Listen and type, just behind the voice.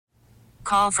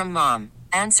Call from mom.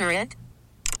 Answer it.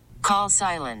 Call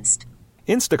silenced.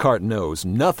 Instacart knows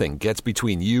nothing gets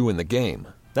between you and the game.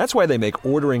 That's why they make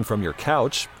ordering from your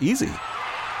couch easy.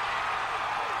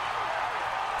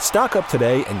 Stock up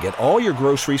today and get all your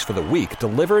groceries for the week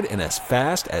delivered in as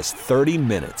fast as 30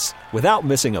 minutes without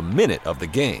missing a minute of the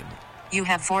game. You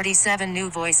have 47 new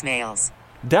voicemails.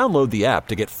 Download the app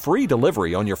to get free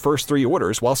delivery on your first 3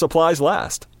 orders while supplies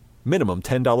last. Minimum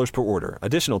 $10 per order.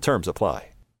 Additional terms apply.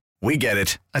 We get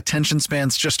it. Attention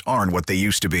spans just aren't what they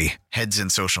used to be. Heads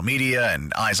in social media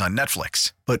and eyes on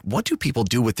Netflix. But what do people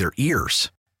do with their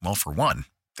ears? Well, for one,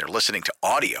 they're listening to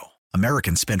audio.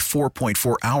 Americans spend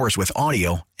 4.4 hours with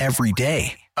audio every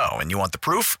day. Oh, and you want the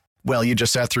proof? Well, you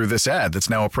just sat through this ad that's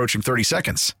now approaching 30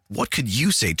 seconds. What could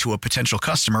you say to a potential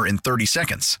customer in 30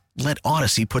 seconds? Let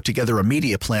Odyssey put together a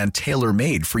media plan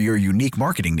tailor-made for your unique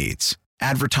marketing needs.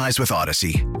 Advertise with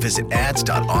Odyssey. Visit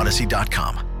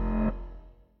ads.odyssey.com.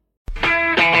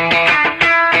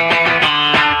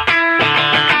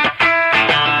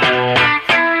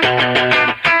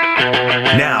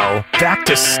 Now, back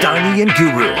to Steiny and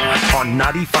Guru on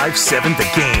 95.7 The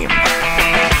Game.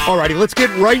 All righty, let's get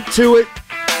right to it.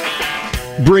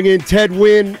 Bring in Ted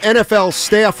Wynn, NFL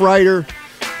staff writer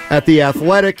at The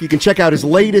Athletic. You can check out his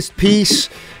latest piece.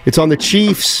 It's on the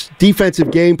Chiefs'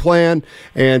 defensive game plan,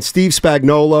 and Steve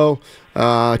Spagnuolo.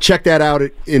 Check that out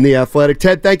in The Athletic.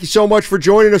 Ted, thank you so much for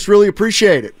joining us. Really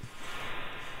appreciate it.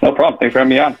 No problem. Thanks for having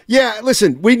me on. Yeah,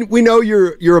 listen, we know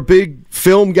you're a big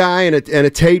film guy and a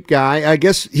tape guy. I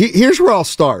guess here's where I'll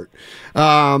start.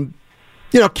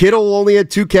 Kittle only had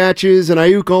 2 catches, and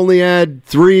Ayuk only had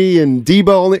 3, and Debo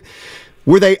only.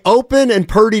 Were they open and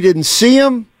Purdy didn't see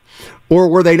him, or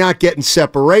were they not getting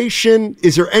separation?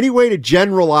 Is there any way to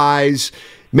generalize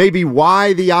maybe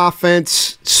why the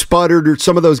offense sputtered, or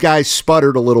some of those guys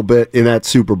sputtered a little bit in that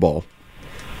Super Bowl?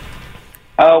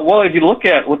 Well, if you look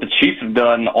at what the Chiefs have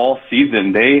done all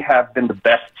season, they have been the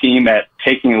best team at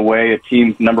taking away a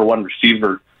team's number one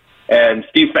receiver. And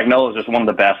Steve Spagnuolo is just one of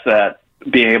the best at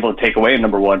being able to take away a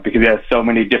number one, because he has so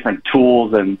many different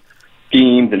tools and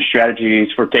schemes and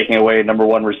strategies for taking away a number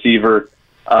one receiver.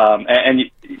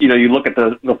 You look at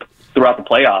throughout the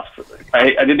playoffs.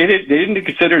 They didn't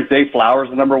consider Zay Flowers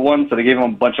the number one, so they gave him a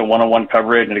bunch of one-on-one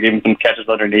coverage and they gave him some catches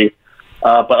underneath.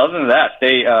 But other than that,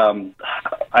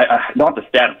 I don't have the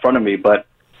stat in front of me, but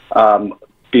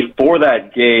before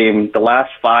that game, the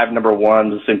last 5 number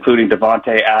ones, including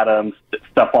Devontae Adams,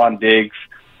 Stephon Diggs,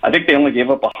 I think they only gave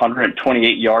up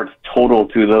 128 yards total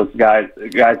to those guys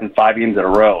in 5 games in a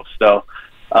row. So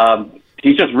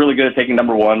he's just really good at taking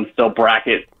number ones. They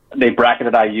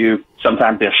bracketed IU.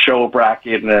 Sometimes they'll show a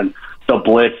bracket and then they'll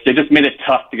blitz. They just made it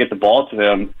tough to get the ball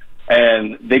to him.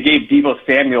 And they gave Deebo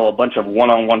Samuel a bunch of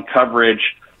one-on-one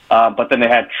coverage, but then they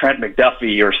had Trent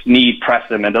McDuffie or Snead press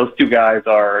him, and those 2 guys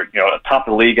are top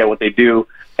of the league at what they do.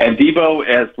 And Deebo,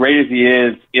 as great as he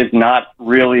is not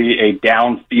really a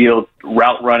downfield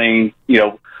route running,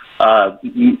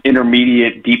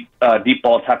 intermediate deep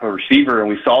ball type of receiver, and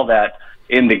we saw that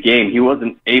in the game. He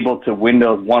wasn't able to win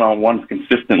those one-on-ones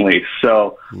consistently.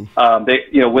 So,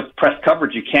 with press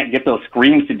coverage, you can't get those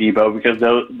screens to Deebo because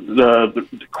the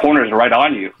corners are right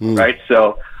on you, right?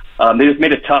 So they just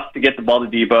made it tough to get the ball to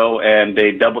Deebo, and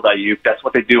they doubled Ayuk. That's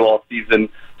what they do all season.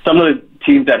 Some of the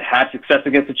teams that had success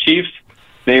against the Chiefs,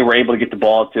 they were able to get the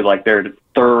ball to like their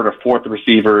 3rd or 4th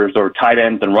receivers or tight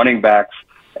ends and running backs.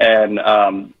 And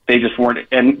they just weren't.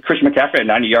 And Christian McCaffrey had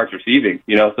 90 yards receiving.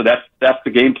 So that's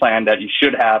the game plan that you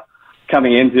should have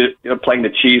coming into playing the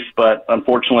Chiefs. But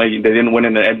unfortunately, they didn't win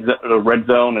in the red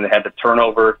zone, and they had the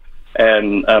turnover.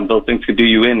 And those things could do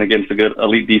you in against a good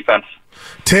elite defense.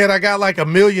 Ted, I got like a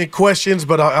million questions,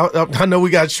 but I know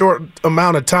we got a short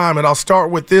amount of time, and I'll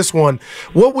start with this one.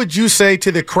 What would you say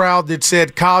to the crowd that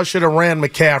said Kyle should have ran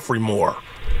McCaffrey more?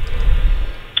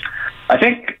 I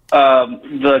think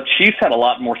the Chiefs had a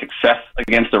lot more success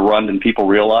against the run than people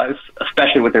realize,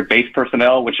 especially with their base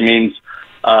personnel, which means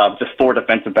just 4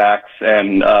 defensive backs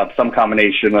and some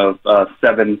combination of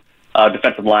 7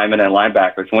 defensive linemen and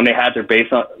linebackers. When they had their base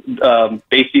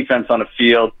defense on the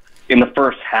field in the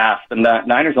first half, the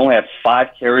Niners only had 5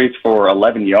 carries for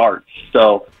 11 yards.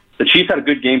 So the Chiefs had a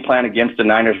good game plan against the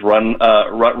Niners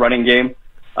running game.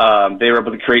 They were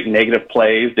able to create negative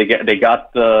plays. They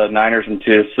got the Niners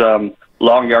into some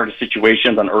long yardage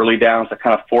situations on early downs that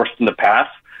kind of forced them to pass.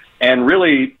 And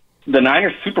really, the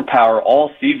Niners' superpower all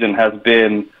season has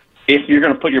been, if you're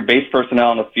going to put your base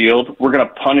personnel on the field, we're going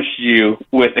to punish you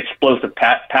with explosive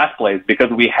pass plays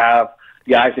because we have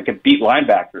guys that can beat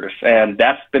linebackers. And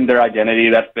that's been their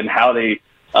identity. That's been how they've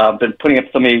been putting up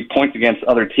so many points against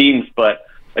other teams. But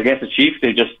against the Chiefs,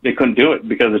 they couldn't do it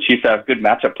because the Chiefs have good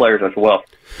matchup players as well.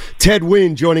 Ted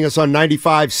Wynn joining us on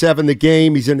 95.7 The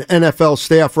Game. He's an NFL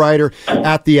staff writer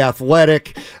at The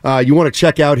Athletic. You want to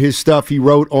check out his stuff he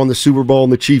wrote on the Super Bowl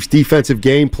and the Chiefs' defensive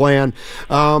game plan.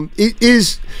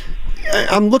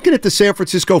 I'm looking at the San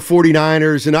Francisco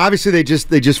 49ers, and obviously they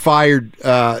just fired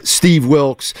Steve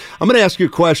Wilks. I'm going to ask you a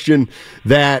question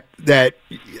that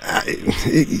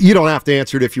you don't have to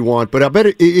answer it if you want, but I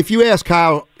bet if you ask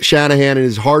Kyle Shanahan in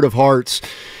his heart of hearts,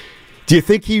 do you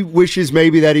think he wishes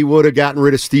maybe that he would have gotten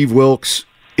rid of Steve Wilks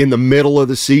in the middle of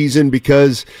the season?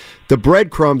 Because the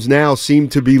breadcrumbs now seem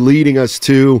to be leading us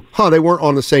to, they weren't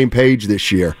on the same page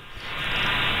this year.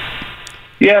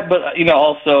 Yeah, but,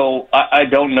 also, I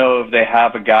don't know if they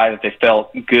have a guy that they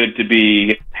felt good to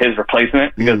be his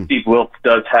replacement, because Steve Wilks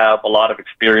does have a lot of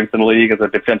experience in the league as a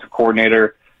defensive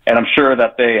coordinator, and I'm sure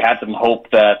that they had some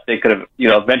hope that they could have,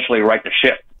 eventually right the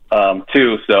ship,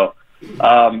 too. So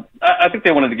I think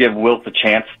they wanted to give Wilks a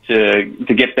chance to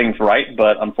get things right,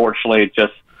 but unfortunately,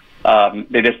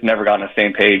 they just never got on the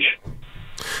same page.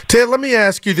 Ted, let me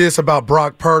ask you this about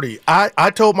Brock Purdy. I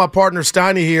told my partner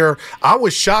Steiny here, I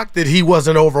was shocked that he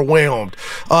wasn't overwhelmed,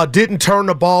 didn't turn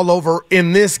the ball over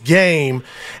in this game.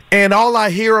 And all I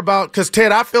hear about, because,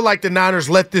 Ted, I feel like the Niners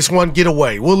let this one get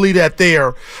away. We'll leave that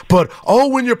there. But,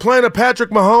 when you're playing a Patrick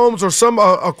Mahomes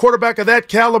or a quarterback of that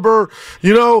caliber,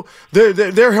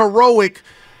 they're heroic.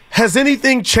 Has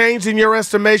anything changed in your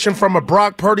estimation from a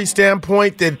Brock Purdy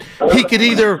standpoint that he could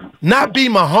either not be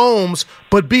Mahomes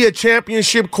but be a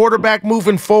championship quarterback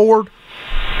moving forward?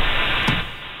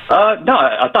 No,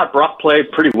 I thought Brock played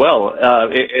pretty well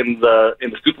in the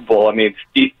Super Bowl. I mean,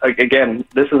 again,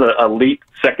 this is an elite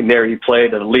secondary. He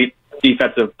played an elite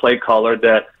defensive play caller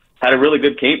that had a really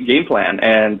good game plan.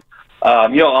 And,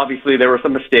 obviously there were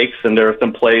some mistakes and there were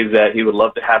some plays that he would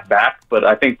love to have back. But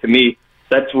I think, to me,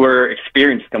 that's where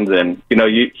experience comes in.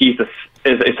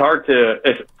 It's hard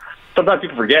to. Sometimes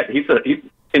people forget he's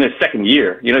in his second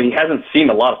year. He hasn't seen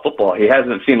a lot of football. He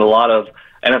hasn't seen a lot of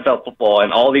NFL football,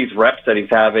 and all these reps that he's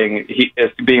having, he is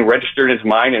being registered in his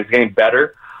mind and is getting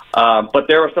better. But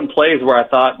there were some plays where I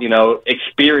thought,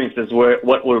 experience is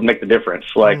what would make the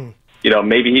difference. Like,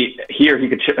 maybe he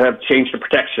could have changed the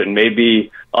protection.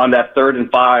 Maybe on that 3rd and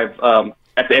 5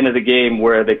 at the end of the game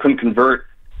where they couldn't convert.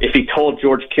 If he told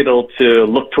George Kittle to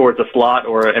look towards the slot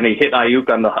and he hit Ayuk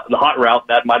on the hot route,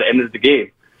 that might have ended the game.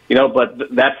 But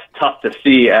that's tough to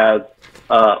see as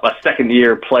a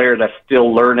second-year player that's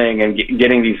still learning and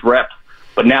getting these reps.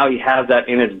 But now he has that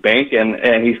in his bank, and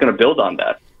he's going to build on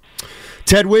that.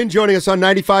 Ted Wynn joining us on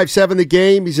 95.7 The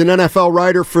Game. He's an NFL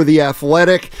writer for The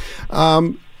Athletic.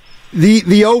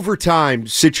 The overtime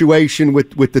situation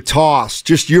with the toss,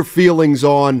 just your feelings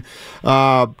on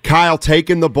Kyle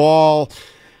taking the ball,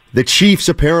 the Chiefs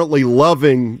apparently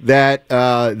loving that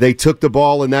they took the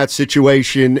ball in that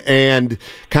situation, and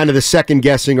kind of the second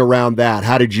guessing around that.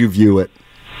 How did you view it?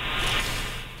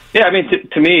 Yeah, I mean,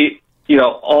 to me,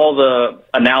 all the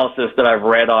analysis that I've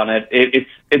read on it,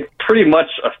 it's pretty much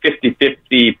a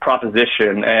 50-50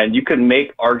 proposition, and you can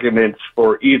make arguments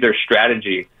for either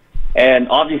strategy. And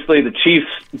obviously the Chiefs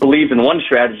believed in one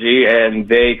strategy, and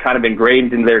they kind of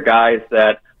ingrained in their guys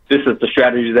that this is the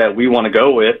strategy that we want to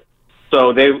go with.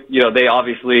 So they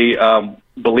obviously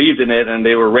believed in it, and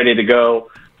they were ready to go,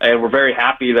 and we're very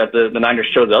happy that the Niners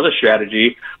chose the other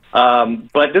strategy.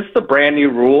 But this is a brand new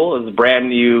rule. It's a brand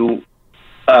new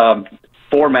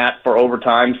format for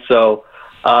overtime. So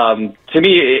to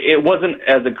me, it wasn't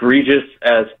as egregious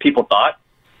as people thought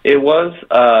it was.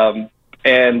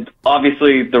 And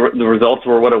obviously the results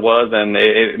were what it was, and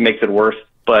it makes it worse.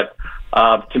 But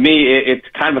to me, it's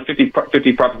kind of a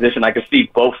 50-50 proposition. I can see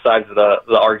both sides of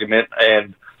the argument,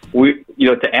 and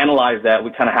to analyze that,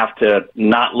 we kind of have to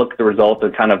not look at the result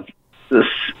and kind of.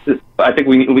 I think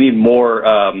we need more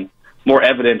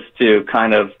evidence to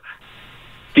kind of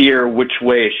steer which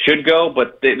way it should go.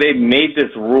 But they made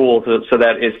this rule so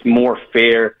that it's more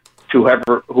fair to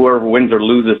whoever wins or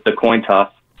loses the coin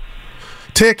toss.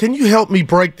 Ted, can you help me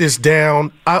break this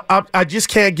down? I just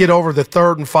can't get over the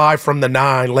 3rd and 5 from the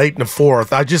 9 late in the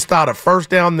 4th. I just thought a first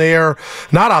down there.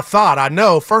 I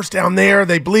know first down there.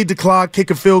 They bleed the clock,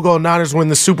 kick a field goal, Niners win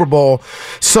the Super Bowl.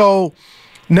 So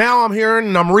now I'm hearing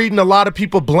and I'm reading a lot of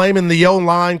people blaming the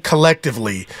O-line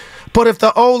collectively. But if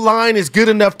the O-line is good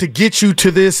enough to get you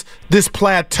to this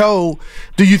plateau,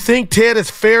 do you think, Ted, it's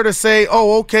fair to say,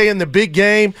 okay, in the big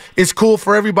game, it's cool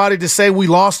for everybody to say we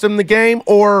lost them the game?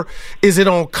 Or is it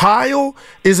on Kyle?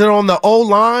 Is it on the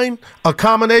O-line? A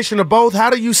combination of both? How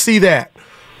do you see that?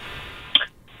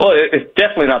 Well, it's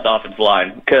definitely not the offensive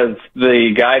line, because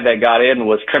the guy that got in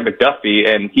was Trent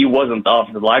McDuffie, and he wasn't the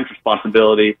offensive line's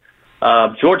responsibility.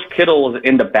 George Kittle was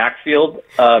in the backfield,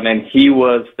 and he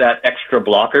was that extra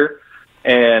blocker.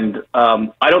 And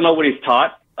I don't know what he's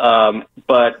taught,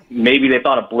 but maybe they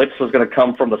thought a blitz was going to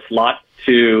come from the slot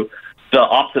to the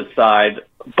opposite side,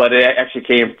 but it actually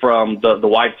came from the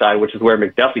wide side, which is where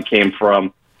McDuffie came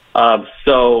from.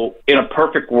 So in a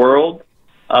perfect world,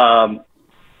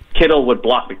 Kittle would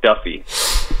block McDuffie.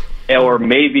 Or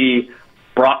maybe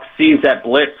Brock sees that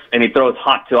blitz and he throws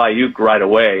hot to Ayuk right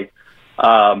away.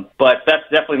 But that's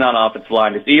definitely not an offensive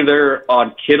line. It's either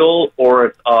on Kittle or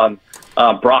it's on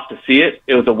Brock to see it.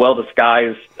 It was a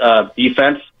well-disguised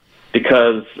defense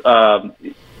because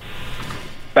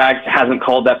Bags hasn't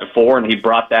called that before, and he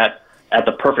brought that at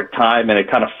the perfect time, and it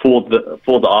kind of fooled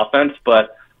the offense.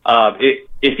 But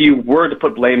if you were to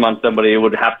put blame on somebody, it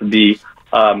would have to be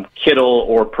Kittle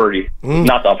or Purdy,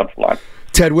 not the offensive line.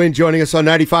 Ted Wynn joining us on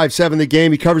 95.7 The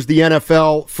Game. He covers the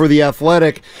NFL for The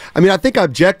Athletic. I mean, I think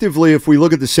objectively, if we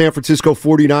look at the San Francisco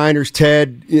 49ers,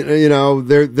 Ted, you know,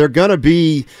 they're going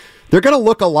to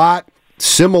look a lot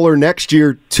similar next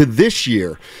year to this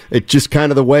year. It's just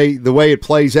kind of the way it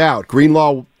plays out.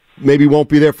 Greenlaw maybe won't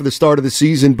be there for the start of the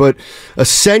season, but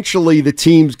essentially the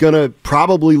team's going to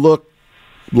probably look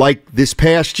like this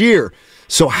past year.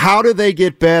 So how do they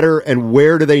get better, and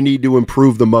where do they need to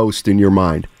improve the most in your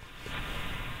mind?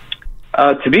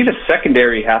 To me, the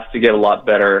secondary has to get a lot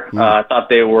better. I thought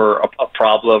they were a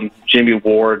problem. Jimmy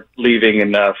Ward leaving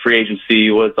in free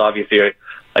agency was obviously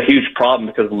a huge problem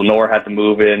because Lenore had to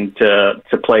move in to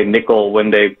play nickel when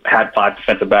they had 5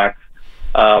 defensive backs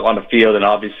on the field, and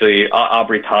obviously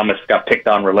Aubrey Thomas got picked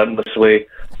on relentlessly.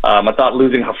 I thought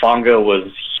losing Hufanga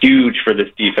was huge for this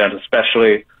defense,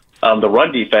 especially the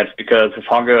run defense, because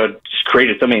Hufanga just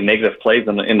created so many negative plays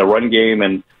in the run game,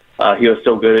 and he was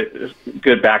still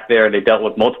good back there, and they dealt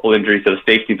with multiple injuries to the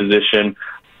safety position.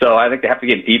 So I think they have to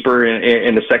get deeper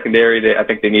in the secondary. I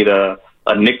think they need a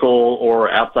nickel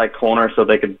or outside corner so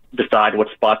they could decide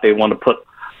what spot they want to put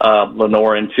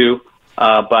Lenore into.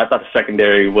 But I thought the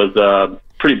secondary was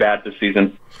pretty bad this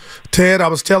season. Ted, I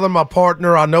was telling my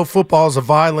partner, I know football is a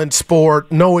violent sport.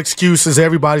 No excuses.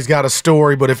 Everybody's got a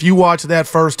story. But if you watch that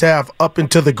first half up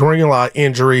into the Greenlaw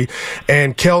injury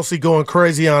and Kelsey going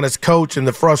crazy on his coach and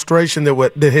the frustration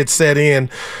that had set in,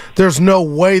 there's no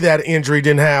way that injury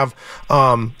didn't have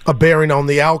a bearing on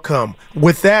the outcome.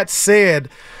 With that said,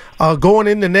 going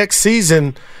into next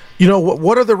season, you know,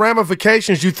 what are the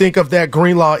ramifications you think of that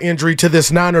Greenlaw injury to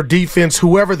this Niner defense,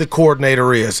 whoever the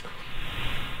coordinator is?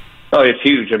 Oh, it's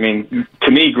huge. I mean,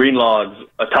 to me, Greenlaw is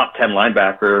a top 10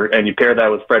 linebacker, and you pair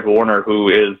that with Fred Warner, who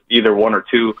is either 1 or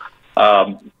 2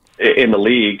 in the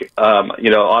league. You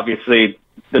know, obviously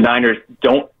the Niners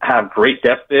don't have great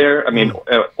depth there. I mean,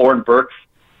 Oren Burks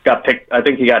got picked. I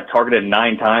think he got targeted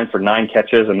 9 times for 9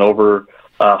 catches and over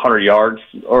 100 yards.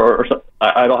 Or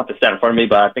I don't have the stat in front of me,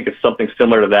 but I think it's something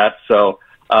similar to that. So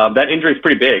that injury is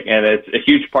pretty big, and it's a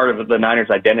huge part of the Niners'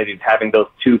 identity, having those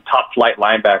 2 top-flight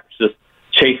linebackers just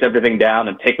chase everything down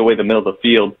and take away the middle of the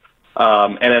field.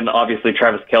 And then obviously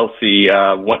Travis Kelce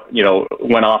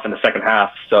went off in the second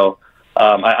half. So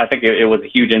I think it was a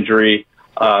huge injury.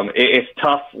 It's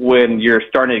tough when you're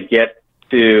starting to get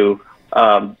to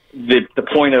the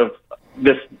point of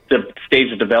the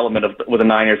stage of development with the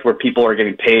Niners where people are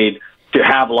getting paid to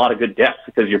have a lot of good depth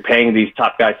because you're paying these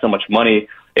top guys so much money.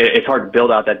 It's hard to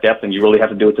build out that depth, and you really have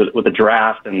to do it with the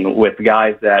draft and with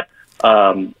guys that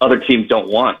other teams don't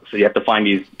want. So you have to find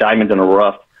these diamonds in the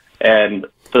rough. And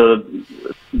the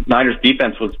Niners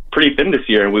defense was pretty thin this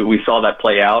year, and we saw that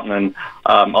play out. And then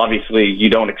obviously you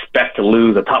don't expect to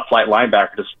lose a top flight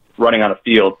linebacker just running on a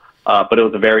field. But it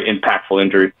was a very impactful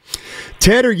injury.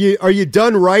 Ted, are you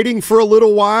done writing for a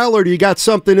little while, or do you got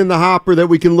something in the hopper that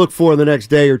we can look for in the next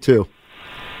day or two?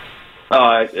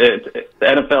 The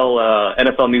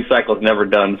NFL news cycle is never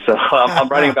done. So I'm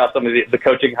writing about some of the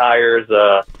coaching hires,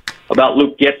 about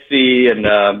Luke Getsy, and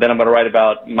then I'm going to write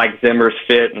about Mike Zimmer's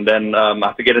fit, and then I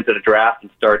have to get into the draft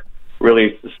and start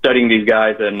really studying these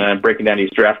guys and breaking down these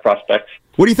draft prospects.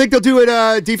 What do you think they'll do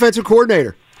at defensive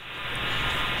coordinator?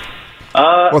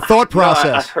 Or thought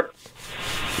process?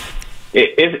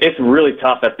 It's really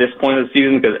tough at this point of the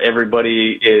season because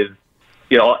everybody is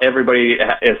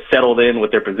settled in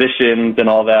with their positions and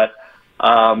all that.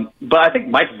 But I think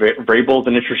Mike Vrabel is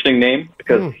an interesting name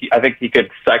because I think he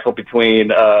could cycle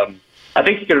between. I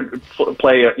think he could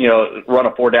play, run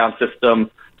a 4-down system.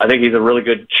 I think he's a really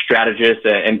good strategist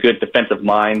and good defensive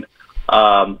mind.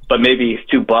 But maybe he's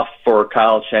too buff for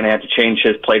Kyle Shanahan to change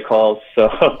his play calls.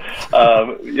 So,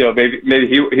 maybe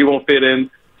he won't fit in.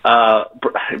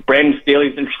 Brandon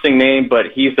Staley's an interesting name,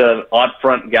 but he's an odd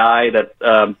front guy that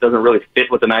doesn't really fit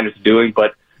what the Niners are doing.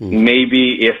 But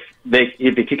maybe if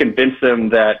if he could convince them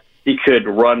that he could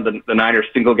run the Niners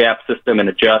single gap system and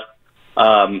adjust,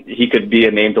 he could be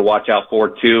a name to watch out for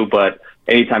too. But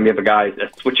anytime you have a guy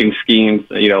switching schemes,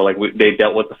 like they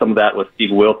dealt with some of that with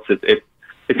Steve Wilkes, it's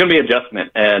going to be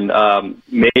adjustment. And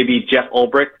maybe Jeff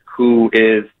Ulbrich, who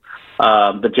is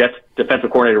the Jets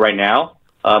defensive coordinator right now,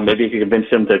 maybe if you convince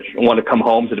him to want to come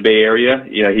home to the Bay Area,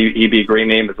 he'd be a great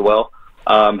name as well.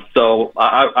 So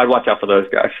I'd watch out for those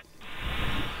guys.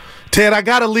 Ted, I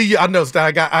gotta leave you. I know,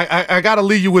 I gotta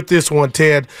leave you with this one,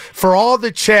 Ted. For all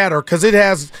the chatter, because it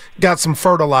has got some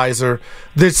fertilizer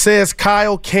that says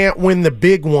Kyle can't win the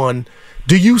big one.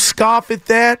 Do you scoff at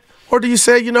that, or do you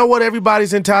say, you know what,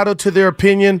 everybody's entitled to their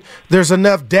opinion? There's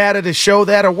enough data to show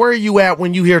that, or where are you at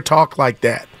when you hear talk like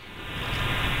that?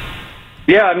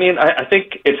 Yeah, I mean, I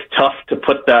think it's tough to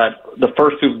put the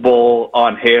first Super Bowl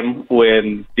on him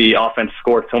when the offense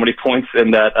scored so many points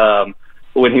in that.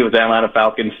 When he was the Atlanta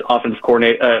Falcons offense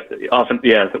coordinator,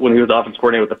 when he was the offense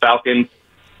coordinator with the Falcons,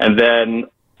 and then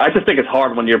I just think it's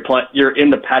hard when you're in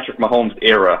the Patrick Mahomes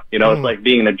era. It's like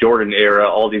being in the Jordan era.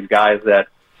 All these guys that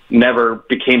never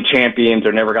became champions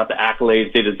or never got the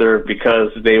accolades they deserved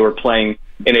because they were playing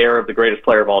an era of the greatest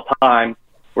player of all time.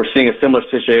 We're seeing a similar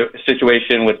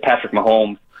situation with Patrick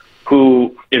Mahomes,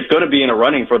 who is going to be in a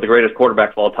running for the greatest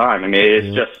quarterback of all time. I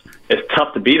mean, it's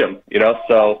tough to beat him.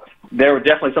 So there were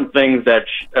definitely some things that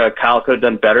Kyle could have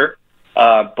done better.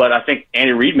 But I think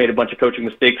Andy Reid made a bunch of coaching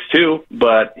mistakes too,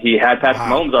 but he had Patrick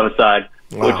Mahomes on his side,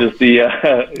 which is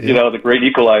the great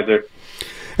equalizer.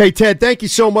 Hey, Ted, thank you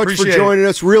so much for joining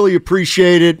us. Really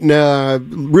appreciate it,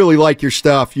 and really like your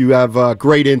stuff. You have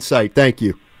great insight. Thank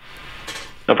you.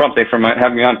 No problem. Thanks for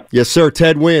having me on. Yes, sir.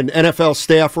 Ted Wynn, NFL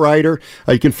staff writer.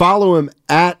 You can follow him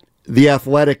at The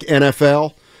Athletic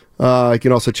NFL. You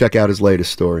can also check out his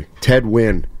latest story, Ted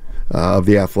Wynn of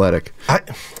The Athletic.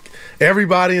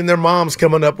 Everybody and their mom's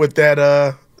coming up with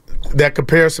that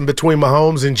comparison between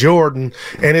Mahomes and Jordan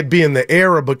and it being the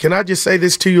era. But can I just say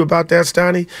this to you about that,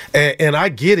 Steiny? And I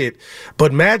get it,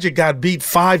 but Magic got beat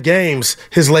 5 games,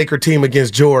 his Laker team,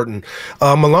 against Jordan.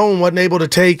 Malone wasn't able to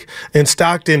take in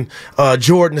Stockton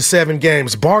Jordan to 7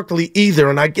 games. Barkley either.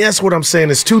 And I guess what I'm saying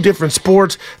is 2 different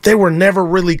sports. They were never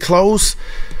really close.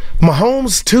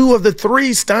 Mahomes, 2 of the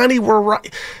 3, Steiny, were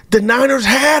right. The Niners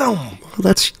had them.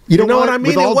 That's you know what I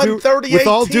mean? It wasn't 38-10. With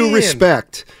all due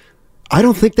respect, I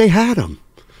don't think they had them.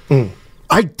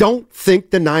 I don't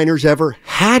think the Niners ever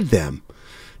had them.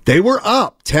 They were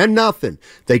up 10-0.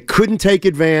 They couldn't take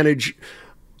advantage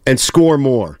and score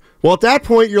more. Well, at that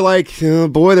point, you're like, oh,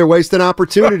 boy, they're wasting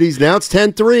opportunities. Now it's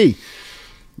 10-3.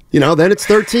 Then it's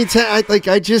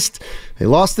 13-10. They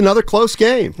lost another close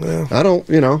game. Yeah.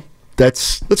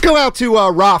 Let's go out to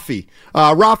Rafi.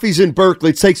 Rafi's in Berkeley.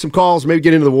 Let's take some calls, maybe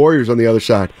get into the Warriors on the other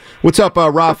side. What's up,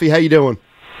 Rafi? How you doing?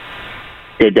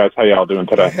 Good, guys. How y'all doing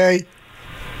today? Hey.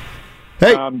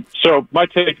 So my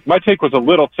take was a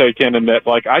little taken in that,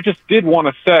 I just did want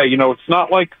to say, it's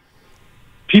not like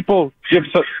people give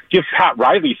Pat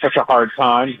Riley such a hard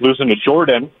time losing to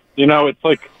Jordan. It's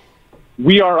like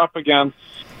we are up against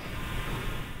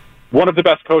one of the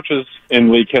best coaches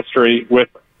in league history with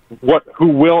who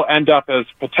will end up as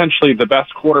potentially the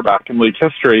best quarterback in league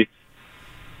history.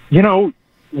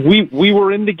 We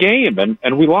were in the game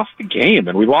and we lost the game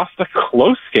and we lost a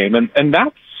close game and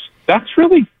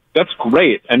that's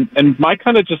great. And my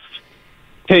kind of just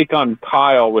take on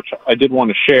Kyle, which I did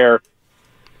want to share,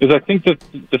 is I think that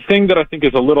the thing that I think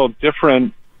is a little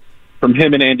different from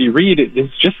him and Andy Reid is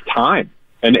just time.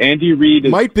 And Andy Reid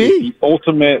is the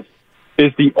ultimate.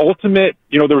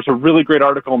 There was a really great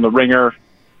article in The Ringer.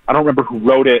 I don't remember who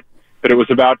wrote it, but it was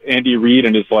about Andy Reid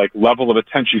and his level of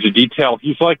attention to detail.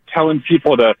 He's telling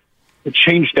people to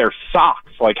change their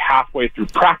socks halfway through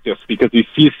practice because he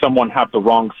sees someone have the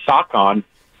wrong sock on.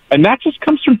 And that just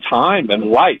comes from time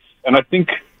and life. And I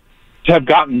think to have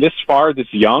gotten this far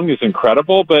this young is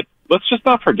incredible, but let's just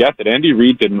not forget that Andy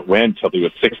Reid didn't win till he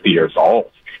was 60 years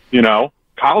old.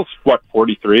 Kyle's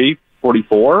 43,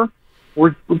 44.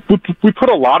 We put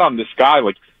a lot on this guy.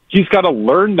 He's got to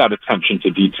learn that attention to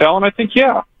detail. And I think,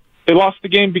 they lost the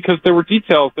game because there were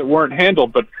details that weren't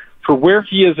handled. But for where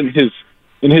he is in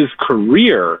his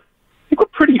career, I think we're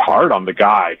pretty hard on the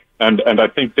guy. And I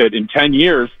think that in 10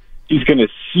 years, he's going to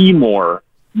see more,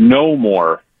 know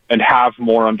more, and have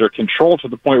more under control to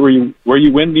the point where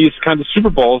you win these kinds of Super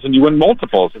Bowls and you win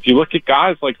multiples. If you look at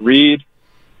guys like Reid,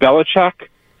 Belichick,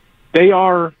 they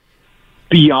are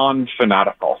beyond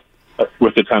fanatical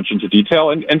with attention to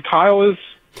detail. And Kyle is...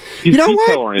 You know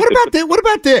what? What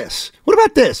about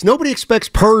this? Nobody expects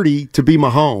Purdy to be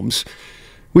Mahomes.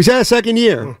 We said a second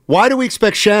year. Why do we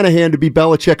expect Shanahan to be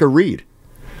Belichick or Reid?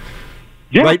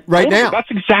 Yeah, right now.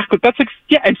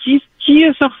 And he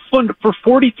is for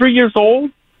 43 years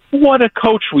old. What a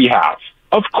coach we have.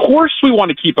 Of course we want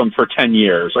to keep him for 10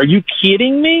 years. Are you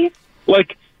kidding me?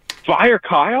 Like, fire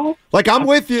Kyle? Like, I'm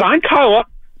with you. Sign Kyle up.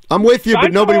 I'm with you,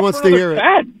 but nobody wants to hear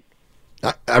it.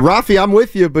 Rafi, I'm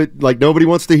with you, but like nobody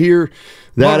wants to hear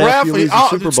that. Well, Rafi, the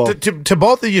Super Bowl. To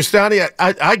both of you, Steiny,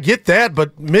 I get that,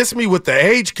 but miss me with the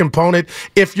age component.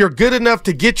 If you're good enough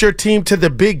to get your team to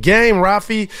the big game,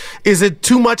 Rafi, is it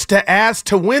too much to ask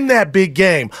to win that big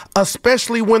game,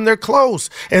 especially when they're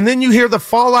close? And then you hear the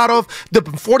fallout of the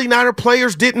 49er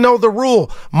players didn't know the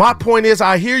rule. My point is,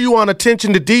 I hear you on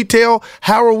attention to detail.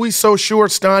 How are we so sure,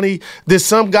 Steiny, that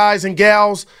some guys and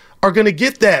gals are going to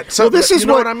get that? So this is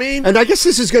what I mean? And I guess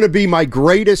this is going to be my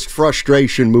greatest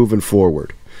frustration moving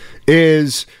forward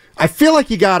is I feel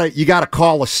like you gotta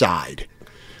call a side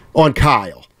on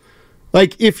Kyle.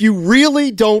 Like, if you really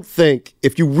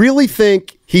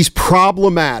think he's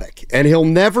problematic and he'll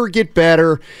never get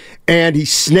better and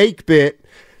he's snake bit,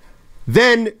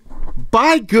 then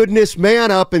by goodness, man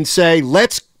up and say,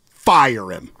 let's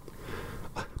fire him.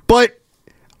 But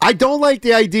I don't like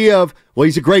the idea of, well,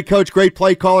 he's a great coach, great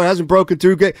play caller, hasn't broken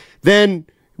through. Then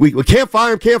we can't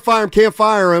fire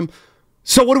him.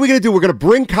 So what are we going to do? We're going to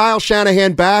bring Kyle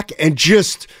Shanahan back and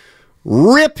just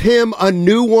rip him a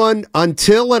new one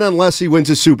until and unless he wins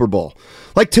a Super Bowl.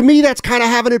 Like, to me, that's kind of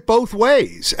having it both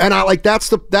ways. And that's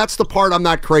the part I'm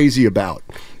not crazy about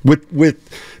with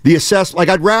the assessment. Like,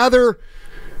 I'd rather,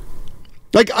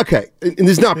 like, okay, and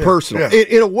this is not personal. Yeah.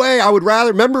 In a way, I would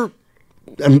rather, remember,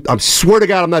 I swear to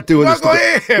God I'm not doing this.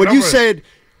 When you said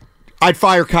I'd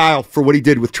fire Kyle for what he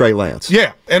did with Trey Lance.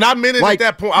 Yeah, and I meant it at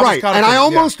that point. I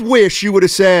almost wish you would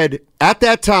have said at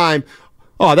that time,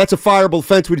 oh, that's a fireable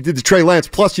offense what he did to Trey Lance.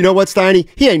 Plus, you know what, Steiny?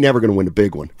 He ain't never going to win a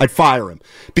big one. I'd fire him.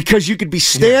 Because you could be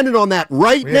standing on that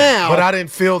now. But I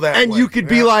didn't feel that and way. You could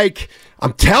be like,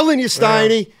 I'm telling you,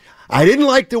 Steiny, I didn't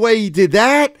like the way he did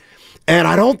that, and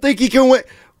I don't think he can win.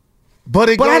 But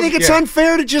I think it's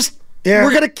unfair to just... Yeah.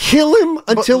 We're going to kill him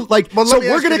until, so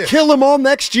we're going to kill him all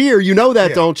next year. You know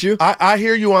that, don't you? I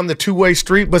hear you on the two-way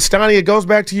street, but Steiny, it goes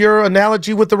back to your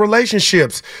analogy with the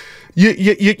relationships.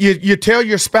 You tell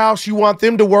your spouse you want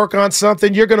them to work on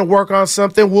something, you're going to work on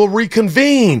something, we'll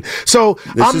reconvene. So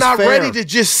I'm not ready to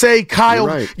just say, Kyle,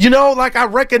 I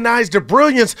recognize the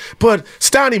brilliance, but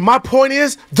Steiny, my point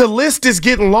is the list is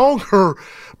getting longer.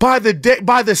 By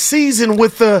the season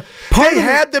with they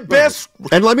had the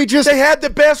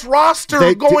best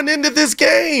roster going into this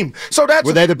game. So that's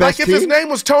were they the best like team? If his name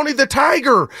was Tony the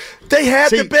Tiger, they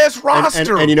had the best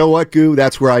roster. And you know what, Goo?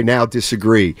 That's where I now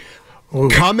disagree. Ooh.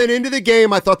 Coming into the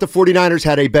game, I thought the 49ers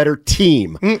had a better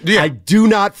team. I do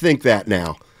not think that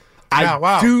now.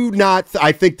 Do not.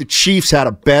 I think the Chiefs had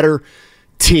a better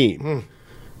team.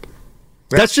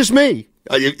 That's just me.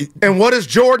 And what does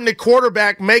Jordan at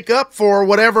quarterback make up for?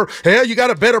 Whatever. Hell, you got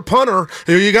a better punter.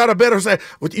 You got a better.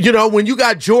 When you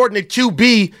got Jordan at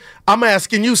QB, I'm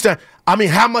asking you, I mean,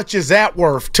 how much is that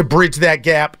worth to bridge that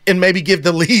gap and maybe give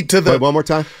the lead to the? Wait, one more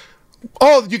time.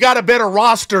 Oh, you got a better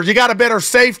roster. You got a better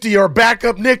safety or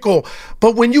backup nickel.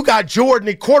 But when you got Jordan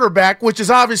at quarterback, which is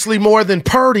obviously more than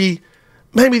Purdy,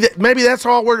 maybe that's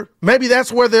where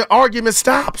the argument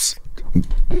stops.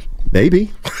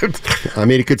 Maybe. I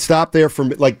mean, it could stop there from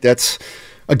that's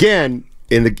again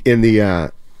in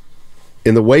the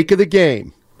wake of the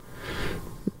game.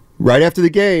 Right after the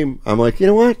game, I'm like, you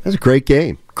know what? That's a great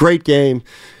game. Great game.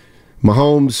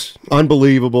 Mahomes,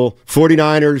 unbelievable.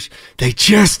 49ers, they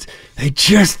just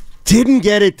didn't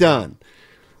get it done.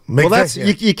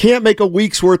 You can't make a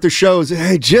week's worth of shows.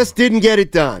 They just didn't get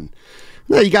it done.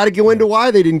 No, you got to go into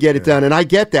why they didn't get it done, and I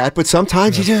get that, but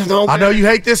sometimes you just don't. I know you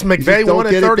hate this. McVay won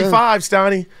at 35,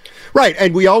 Steiny. Right,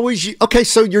 and we always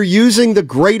so you're using the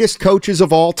greatest coaches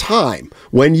of all time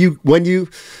when you.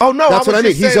 Oh no, that's what I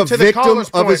mean. He's a victim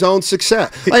of his own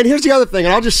success. And here's the other thing,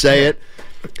 and I'll just say it: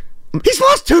 he's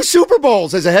lost 2 Super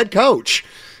Bowls as a head coach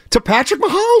to Patrick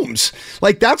Mahomes.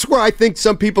 That's where I think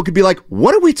some people could be like,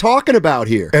 what are we talking about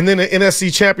here? And then the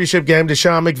NFC Championship game to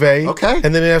Sean McVay. Okay.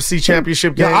 And then the NFC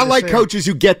Championship game. Yeah, I like coaches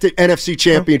who get to NFC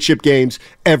Championship games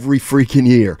every freaking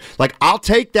year. I'll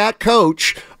take that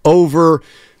coach over,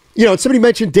 somebody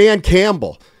mentioned Dan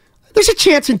Campbell. There's a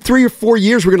chance in 3 or 4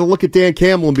 years we're going to look at Dan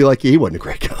Campbell and be like, yeah, he wasn't a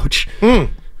great coach. I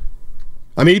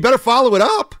mean, he better follow it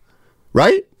up,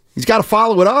 right? He's got to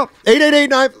follow it up.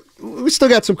 888-9... We still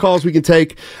got some calls we can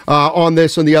take on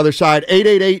this on the other side.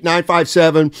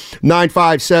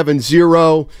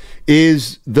 888-957-9570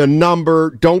 is the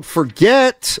number. Don't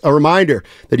forget, a reminder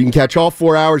that you can catch all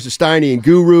 4 hours of Steiny and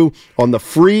Guru on the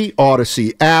free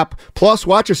Odyssey app. Plus,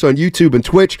 watch us on YouTube and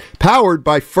Twitch, powered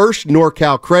by First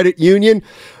NorCal Credit Union.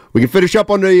 We can finish up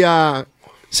on the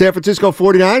San Francisco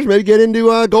 49ers, maybe get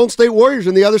into Golden State Warriors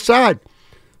on the other side.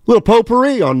 Little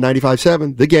potpourri on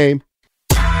 95.7, The Game.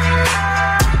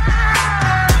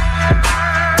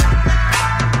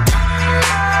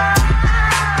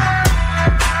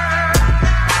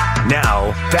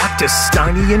 Now, back to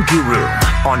Steiny and Guru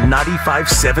on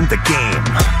 95.7 The Game.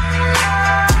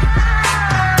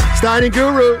 Steiny and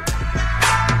Guru.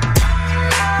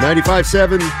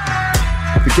 95.7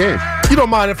 The Game. You don't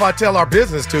mind if I tell our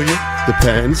business to you?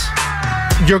 Depends.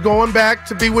 You're going back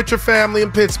to be with your family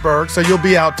in Pittsburgh, so you'll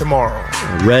be out tomorrow.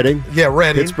 Reading. Yeah,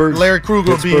 Reading. Pittsburgh. Larry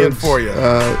Kruger will be in for you.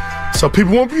 So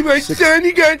people won't be like, son,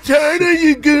 you got tired of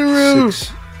you, Guru.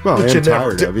 Well, I am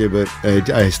tired of you, but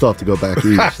I still have to go back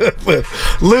east.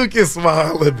 Luke is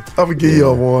smiling. I'm going to give you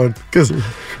a one. Because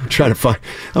I'm trying to find.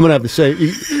 I'm going to have the same.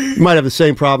 You might have the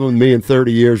same problem with me in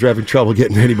 30 years. We're having trouble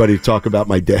getting anybody to talk about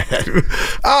my dad.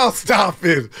 Oh, stop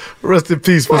it. Rest in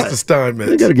peace, Mr.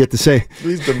 Steinmetz. You got to get the same.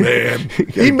 He's the man.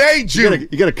 He made you.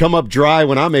 You got to come up dry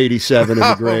when I'm 87 in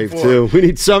the grave, too. We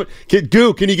need some.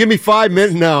 Goo, can you give me 5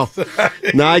 minutes? No.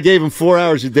 No, I gave him 4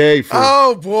 hours a day.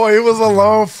 Oh, boy. It was a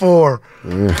long 4.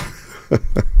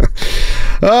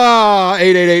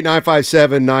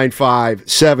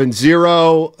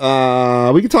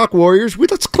 888-957-9570. We can talk Warriors.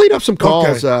 Let's clean up some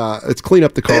calls. Okay. Let's clean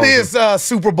up the calls. It is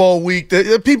Super Bowl week.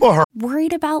 The people are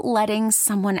worried about letting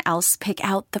someone else pick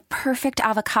out the perfect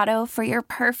avocado for your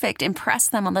perfect impress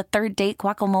them on the third date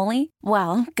guacamole?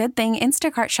 Well, good thing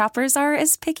Instacart shoppers are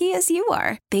as picky as you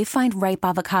are. They find ripe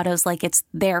avocados like it's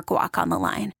their guac on the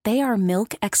line. They are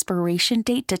milk expiration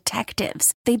date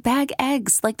detectives. They bag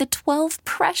eggs like the 12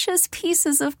 precious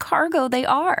pieces of cargo they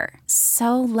are.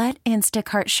 So let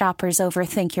Instacart shoppers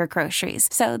overthink your groceries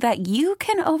so that you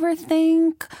can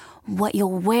overthink what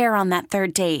you'll wear on that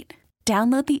third date.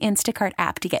 Download the Instacart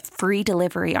app to get free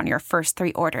delivery on your first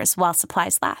 3 orders while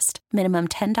supplies last. Minimum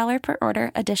 $10 per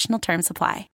order. Additional terms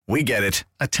apply. We get it.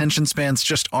 Attention spans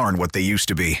just aren't what they used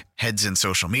to be. Heads in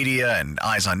social media and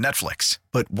eyes on Netflix.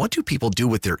 But what do people do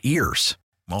with their ears?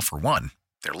 Well, for one,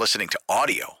 they're listening to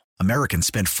audio. Americans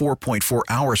spend 4.4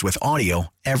 hours with audio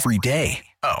every day.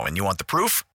 Oh, and you want the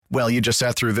proof? Well, you just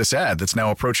sat through this ad that's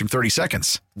now approaching 30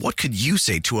 seconds. What could you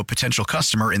say to a potential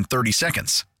customer in 30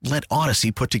 seconds? Let Odyssey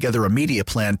put together a media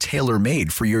plan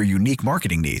tailor-made for your unique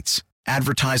marketing needs.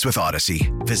 Advertise with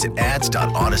Odyssey. Visit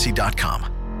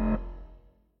ads.odyssey.com.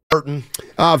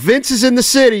 Vince is in the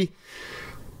city.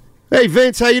 Hey,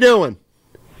 Vince, how you doing?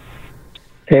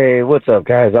 Hey, what's up,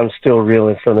 guys? I'm still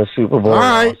reeling from the Super Bowl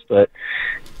loss, but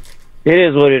it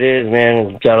is what it is,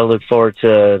 man. Got to look forward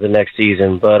to the next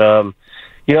season. But, I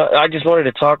just wanted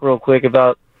to talk real quick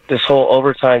about this whole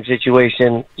overtime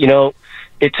situation.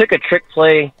 It took a trick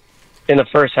play in the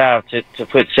first half to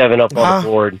put 7 up on the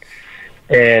board.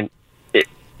 And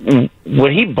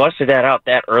when he busted that out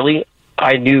that early,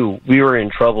 I knew we were in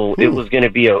trouble. It was going to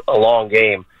be a long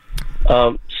game.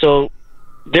 So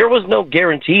there was no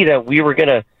guarantee that we were going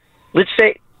to, let's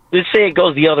say it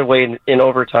goes the other way in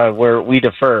overtime where we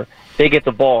defer. They get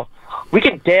the ball. We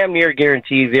can damn near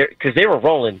guarantee because they were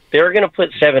rolling. They were going to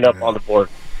put 7 up on the board.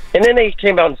 And then they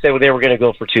came out and said they were going to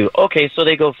go for 2. Okay, so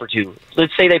they go for 2.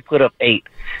 Let's say they put up 8.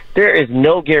 There is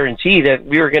no guarantee that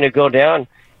we were going to go down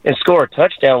and score a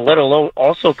touchdown, let alone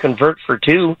also convert for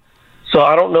 2. So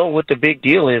I don't know what the big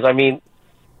deal is. I mean,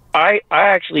 I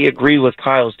actually agree with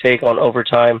Kyle's take on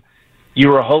overtime. You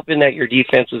were hoping that your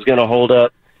defense was going to hold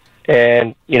up,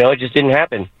 and, it just didn't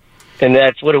happen. And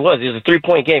that's what it was. It was a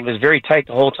 3-point game. It was very tight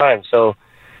the whole time. So,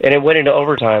 and it went into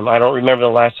overtime. I don't remember the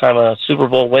last time a Super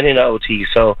Bowl went into OT.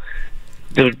 So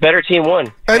the better team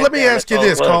won. Hey, let me ask you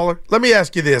this, caller. Let me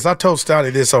ask you this. I told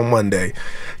Steiny this on Monday.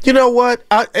 You know what?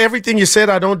 Everything you said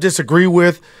I don't disagree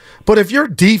with. But if your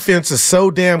defense is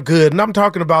so damn good, and I'm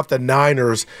talking about the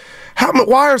Niners,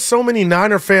 why are so many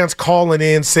Niner fans calling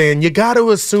in saying you got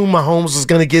to assume Mahomes is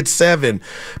going to get 7?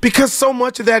 Because so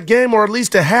much of that game, or at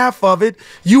least a half of it,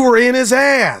 you were in his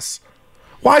ass.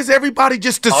 Why is everybody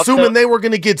just assuming they were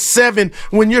going to get 7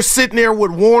 when you're sitting there with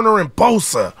Warner and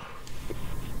Bosa?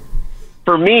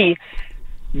 For me,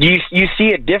 you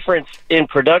see a difference in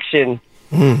production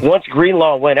once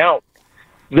Greenlaw went out.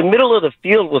 The middle of the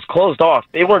field was closed off.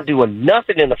 They weren't doing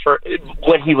nothing in the first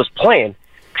when he was playing.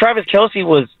 Travis Kelce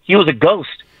was a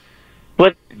ghost.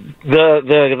 But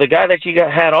the guy that you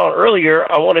had on earlier,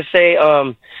 I want to say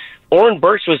Oren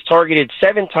Burks was targeted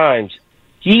 7 times.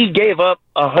 He gave up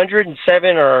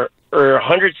 107 or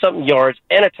 100-something yards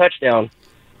and a touchdown.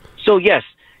 So, yes,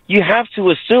 you have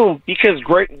to assume, because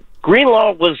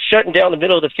Greenlaw was shutting down the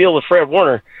middle of the field with Fred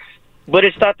Warner, but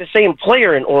it's not the same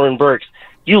player in Oren Burks.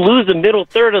 You lose the middle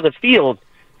third of the field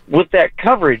with that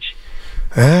coverage.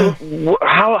 So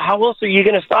how else are you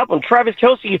going to stop him? Travis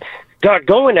Kelce got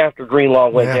going after Greenlaw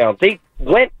went down. They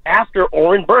went after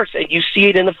Oren Burks, and you see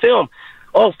it in the film.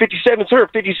 Oh, 57's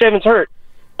hurt, 57's hurt.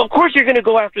 Of course you're going to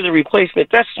go after the replacement.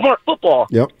 That's smart football.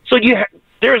 Yep. So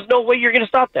there's no way you're going to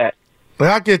stop that.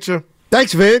 I get you.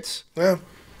 Thanks, Vince. Yeah.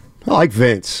 I like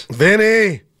Vince.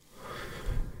 Vinny.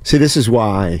 See, this is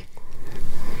why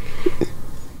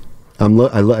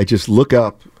I just look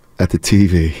up at the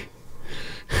TV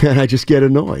and I just get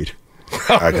annoyed.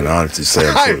 I can honestly say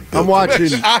I'm watching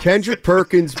Kendrick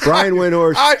Perkins, Brian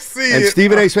Windhorst, and it.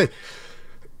 Stephen A. Smith.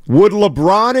 Would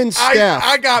LeBron and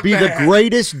Steph be the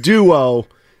greatest duo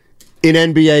in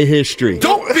NBA history?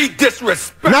 Don't be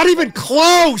disrespectful. Not even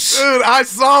close. Dude, I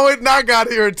saw it and I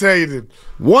got irritated.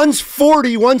 One's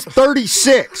 40, one's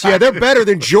 36. Yeah, they're better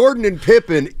than Jordan and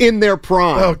Pippen in their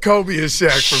prime. Oh, Kobe and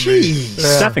Shaq for me.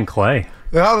 Yeah. Steph and Clay.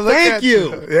 Thank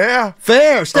you. Yeah.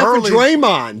 Fair. Steph and Early.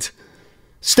 Draymond.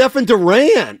 Steph and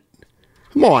Durant.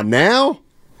 Come on now.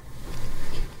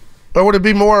 Or would it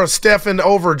be more of Stephen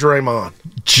over Draymond?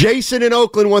 Jason in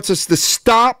Oakland wants us to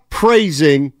stop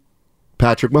praising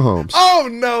Patrick Mahomes. Oh,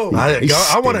 no. I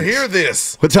want to stinks. hear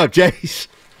this. What's up, Jace?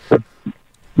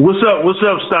 What's up,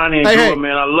 Steiny and Guru,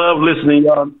 man? I love listening to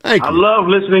y'all. I love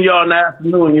listening to y'all in the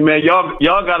afternoon, you man. Y'all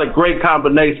got a great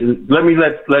combination. Let me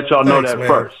let y'all know that man.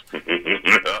 first.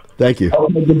 Thank you.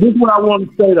 Okay, but this is what I want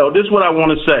to say, though. This is what I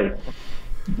want to say.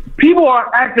 People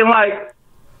are acting like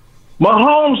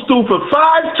Mahomes threw for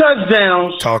 5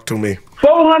 touchdowns. Talk to me.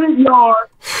 400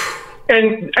 yards.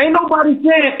 And ain't nobody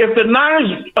saying if the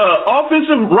Niners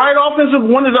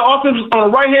one of the offensive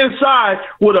on the right-hand side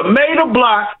would have made a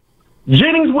block,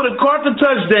 Jennings would have caught the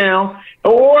touchdown,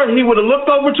 or he would have looked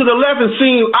over to the left and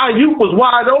seen Ayuk was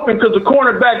wide open because the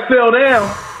cornerback fell down.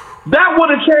 That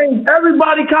would have changed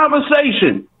everybody's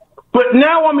conversation. But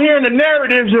now I'm hearing the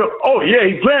narratives of, oh, yeah,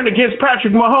 he's playing against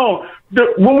Patrick Mahomes.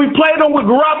 When we played him with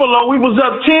Garoppolo, we was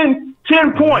up 10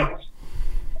 points.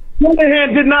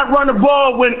 Shanahan did not run the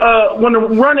ball when the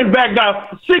running back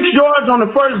got 6 yards on the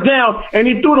first down, and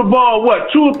he threw the ball,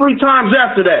 2 or 3 times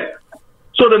after that.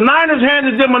 So the Niners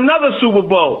handed them another Super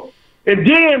Bowl. And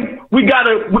then we got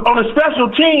on the special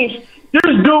teams, this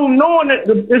dude knowing that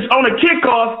it's on a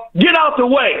kickoff, get out the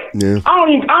way. Yeah.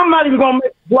 I'm not even going to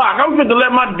make a block. I'm going to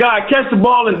let my guy catch the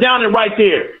ball and down it right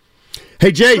there.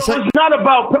 Hey, Jay. So it's not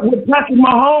about what Patrick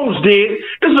Mahomes did.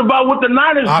 It's about what the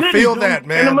Niners did. I feel that,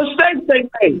 man. And the mistakes they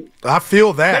made. I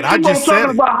feel that. I just said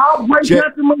it. About how great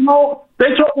Patrick Mahomes.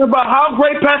 They talking about how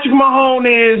great Patrick Mahomes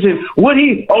is and what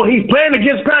he's playing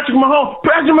against Patrick Mahomes.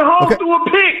 Patrick Mahomes threw a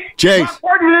pick. Jace. Brock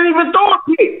Purdy didn't even throw a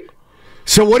pick.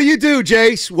 So what do you do,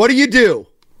 Jace? What do you do?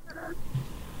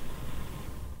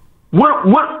 What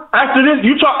after this?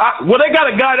 You talk. They got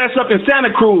a guy that's up in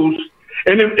Santa Cruz,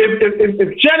 and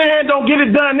if Shanahan don't get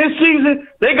it done this season,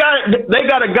 they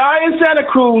got a guy in Santa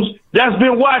Cruz that's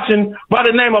been watching by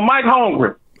the name of Mike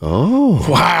Holmgren. Oh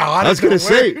wow! I was going to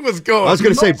say Bob Hill. I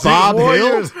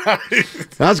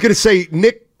was going to say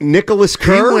Nicholas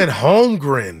Kerr. He went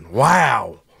Holmgren.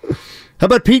 Wow. How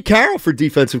about Pete Carroll for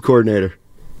defensive coordinator?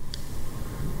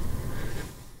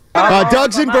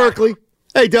 Doug's in Berkeley.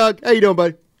 Hey, Doug. How you doing,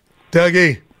 buddy?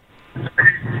 Dougie.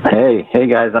 Hey,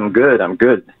 guys. I'm good.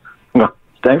 Well,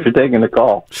 thanks for taking the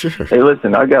call. Sure. Hey,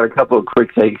 listen, I got a couple of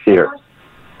quick takes here.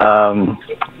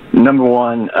 Number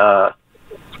one,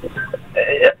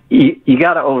 you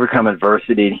got to overcome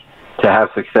adversity to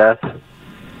have success.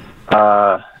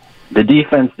 The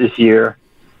defense this year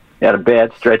had a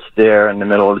bad stretch there in the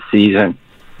middle of the season.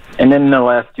 And then in the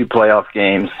last 2 playoff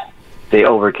games, they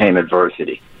overcame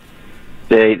adversity.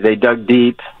 They dug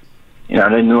deep. They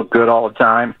didn't look good all the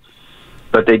time,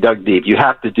 but they dug deep. You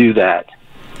have to do that.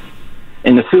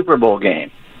 In the Super Bowl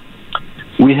game,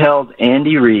 we held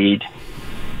Andy Reid,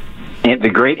 and the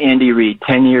great Andy Reid,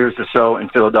 10 years or so in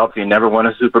Philadelphia, never won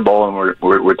a Super Bowl, and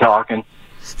we're talking.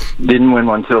 Didn't win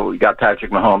one until we got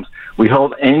Patrick Mahomes. We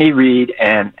hold Andy Reid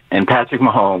and Patrick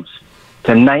Mahomes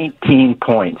to 19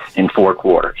 points in 4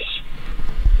 quarters.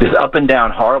 This up and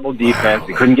down, horrible defense.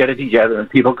 We couldn't get it together, and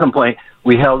people complain.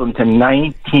 We held them to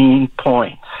 19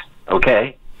 points,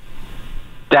 okay?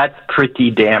 That's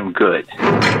pretty damn good.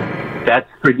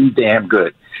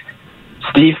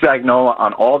 Steve Spagnuolo,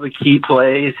 on all the key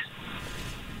plays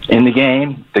in the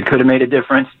game that could have made a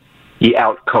difference, he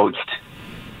outcoached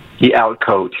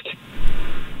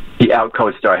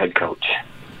our head coach,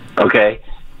 okay?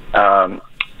 The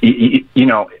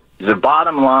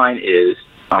bottom line is,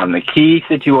 on the key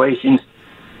situations,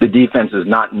 The defense is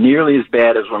not nearly as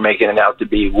bad as we're making it out to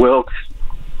be. Wilkes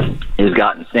has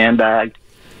gotten sandbagged.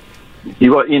 He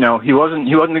wasn't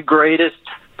the greatest,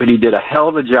 but he did a hell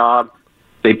of a job.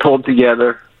 They pulled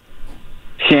together.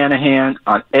 Shanahan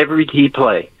on every key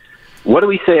play. What do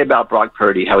we say about Brock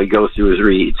Purdy, how he goes through his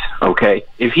reads, okay?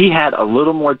 If he had a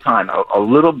little more time, a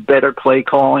little better play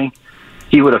calling,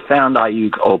 he would have found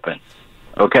Ayuk open,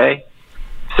 okay?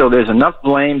 So there's enough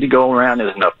blame to go around.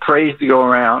 There's enough praise to go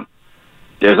around.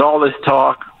 There's all this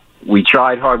talk. We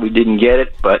tried hard. We didn't get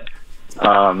it. But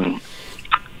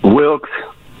Wilkes,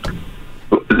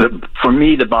 for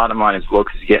me, the bottom line is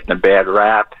Wilkes is getting a bad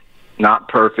rap. Not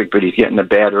perfect, but he's getting a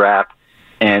bad rap.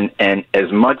 And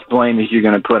as much blame as you're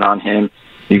going to put on him,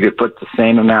 you could put the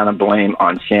same amount of blame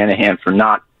on Shanahan for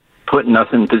not putting us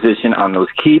in position on those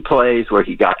key plays where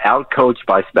he got out-coached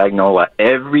by Spagnuolo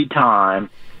every time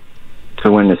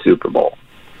to win the Super Bowl.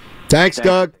 Thanks,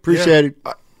 Doug. Appreciate it.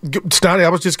 Steiny, I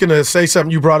was just going to say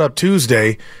something you brought up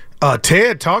Tuesday.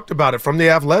 Ted talked about it from The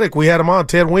Athletic. We had him on.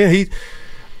 Ted Wynn, he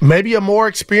maybe a more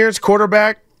experienced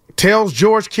quarterback tells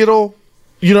George Kittle,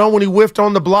 when he whiffed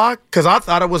on the block, because I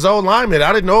thought it was O-lineman.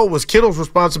 I didn't know it was Kittle's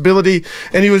responsibility,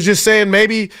 and he was just saying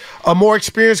maybe a more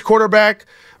experienced quarterback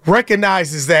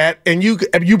recognizes that, and you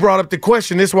brought up the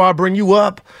question. This is why I bring you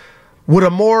up. Would a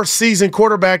more seasoned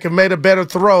quarterback have made a better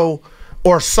throw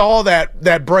or saw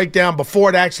that breakdown before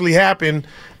it actually happened,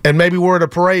 and maybe we're at a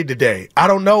parade today? I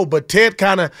don't know, but Ted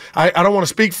kind of – I don't want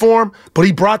to speak for him, but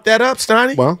he brought that up,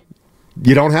 Steiny. Well,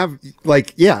 you don't have –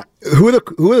 Who are the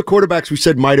quarterbacks we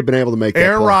said might have been able to make that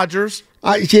Aaron play? Rodgers.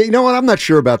 You know what? I'm not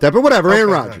sure about that, but whatever. Okay,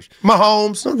 Aaron Rodgers.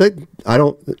 Mahomes.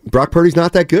 No, Brock Purdy's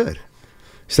not that good.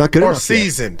 He's not good enough. Or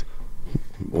seasoned.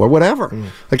 Or whatever.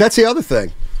 That's the other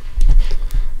thing.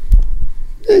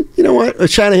 You know what?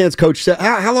 Shanahan's coach said,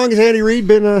 how long has Andy Reid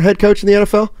been a head coach in the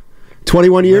NFL?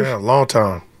 21 years? Yeah, a long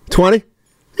time. 20?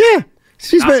 Yeah.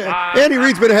 Andy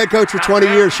Reid's been a head coach for 20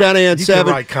 years. Shanahan's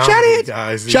 7.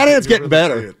 Shanahan's getting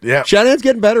better. Yeah. Shanahan's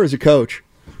getting better as a coach.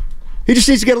 He just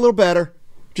needs to get a little better.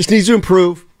 Just needs to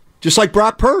improve. Just like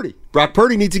Brock Purdy. Brock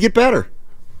Purdy needs to get better.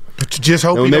 But you just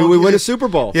hope maybe we win a Super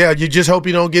Bowl. Yeah, you just hope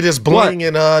you don't get his bling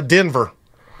in Denver.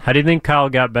 How do you think Kyle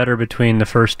got better between the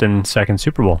first and second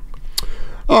Super Bowl?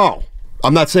 Oh,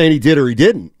 I'm not saying he did or he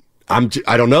didn't. I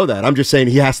don't know that. I'm just saying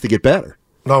he has to get better.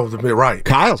 No, right.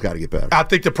 Kyle's got to get better. I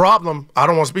think the problem, I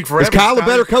don't want to speak for everybody. Is Kyle a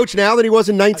better coach now than he was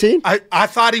in 19? I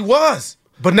thought he was.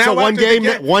 But now so one game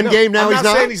now he's not? I'm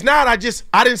not saying he's not. I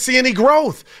didn't see any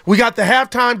growth. We got the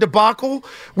halftime debacle.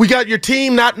 We got your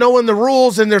team not knowing the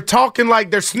rules, and they're talking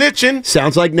like they're snitching.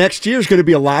 Sounds like next year's going to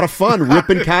be a lot of fun,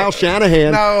 ripping Kyle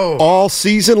Shanahan all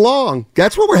season long.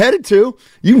 That's what we're headed to.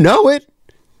 You know it.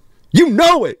 You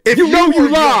know it. If you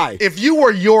lie. York, if you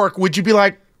were York, would you be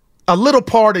like, a little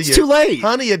part of you? It's too late.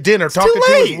 Honey at dinner talking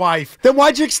to his wife. Then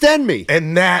why'd you extend me?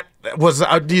 And that was,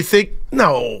 do you think,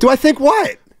 no. Do I think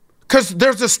what? Because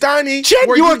there's a Steiny. Jed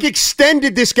York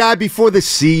extended this guy before the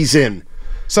season.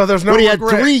 So there's no regret.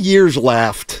 regret. He had 3 years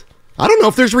left. I don't know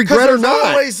if there's regret or not.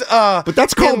 Always, but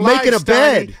that's called making a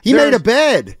bed. He made a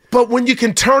bed. But when you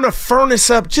can turn a furnace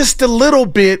up just a little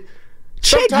bit,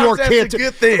 Jed York can't. A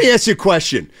good thing. Let me ask you a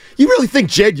question. You really think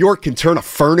Jed York can turn a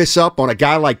furnace up on a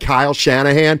guy like Kyle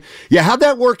Shanahan? Yeah, how'd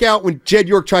that work out when Jed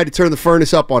York tried to turn the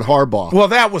furnace up on Harbaugh? Well,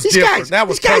 that was different. That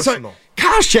was personal.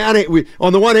 Kyle Shanahan,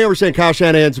 on the one hand, we're saying Kyle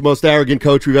Shanahan's the most arrogant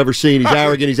coach we've ever seen. He's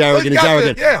arrogant, he's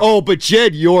arrogant. Yeah. Oh, but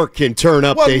Jed York can turn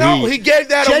up the heat. No, he gave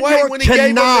that Jed away York when he gave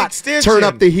him the cannot extension. turn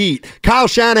up the heat. Kyle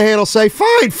Shanahan will say,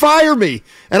 fine, fire me,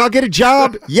 and I'll get a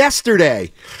job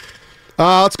yesterday.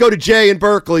 Let's go to Jay in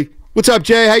Berkeley. What's up,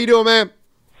 Jay? How you doing, man?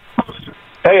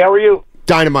 Hey, how are you?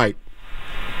 Dynamite.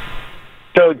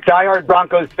 So, diehard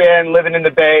Broncos fan, living in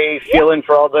the Bay, feeling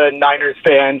for all the Niners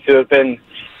fans who have been,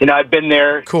 I've been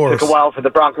there. Of course. It took a while for the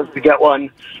Broncos to get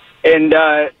one. And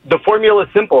the formula is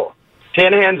simple.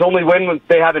 Shanahan's only win when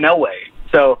they have an Elway.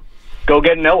 So, go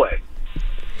get an Elway.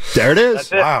 There it is.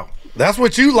 That's it. Wow. That's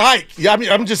what you like. I mean,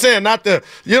 I'm just saying,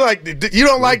 you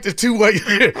don't like the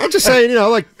two-way. I'm just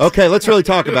saying, okay, let's really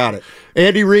talk about it.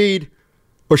 Andy Reid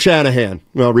or Shanahan?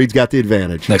 Well, Reid's got the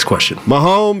advantage. Next question.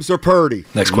 Mahomes or Purdy?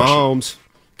 Next question. Mahomes.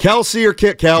 Kelsey or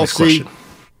Kelsey? Next question.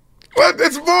 Well,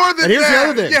 it's more than and here's that. The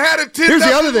other thing. You had a 10 Here's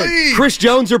the other thing. lead. Chris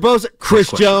Jones or Bosa?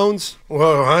 Chris Jones.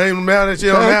 Well, I ain't mad at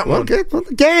you on that one. Okay. Well,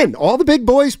 again, all the big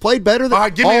boys played better than all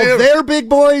their big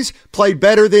boys played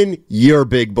better than your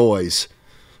big boys.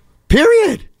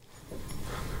 Period.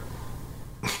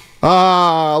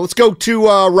 Let's go to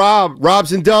Rob.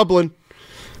 Rob's in Dublin.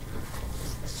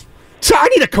 So I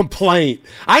need a complaint.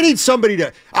 I need somebody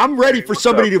to. I'm ready for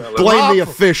somebody to blame the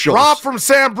officials. Rob from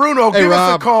San Bruno, give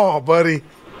us a call, buddy.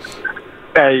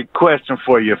 Hey, question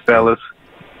for you, fellas.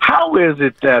 How is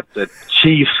it that the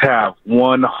Chiefs have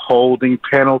one holding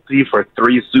penalty for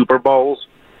 3 Super Bowls?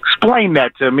 Explain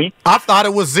that to me. I thought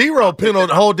it was 0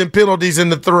 holding penalties in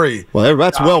the 3. Well,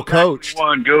 that's well coached.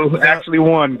 Actually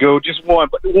one, Go. Just one,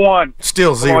 but one.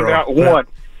 Still 0. One.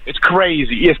 It's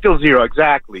crazy. Yeah, still 0,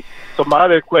 exactly. So my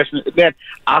other question is then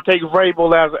I'll take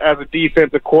Vrabel as a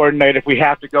defensive coordinator. If we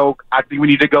have to go, I think we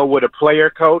need to go with a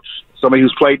player coach, somebody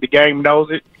who's played the game,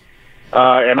 knows it.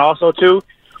 And also, too,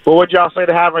 what would y'all say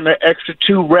to having an extra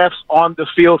 2 refs on the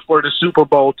field for the Super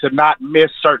Bowl to not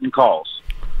miss certain calls?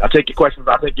 I'll take your questions.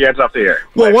 I'll take your answers off the air.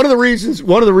 Well, one of the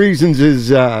reasons is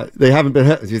they haven't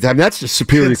been. I mean, that's just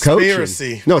superior Conspiracy.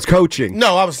 coaching. No, it's coaching.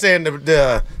 No, I was saying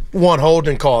the one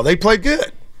holding call. They played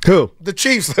good. Who? The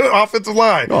Chiefs, the offensive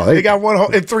line. Oh, they got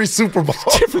one in 3 Super Bowls.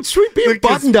 Difference between being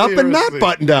buttoned up and not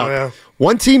buttoned up. Yeah.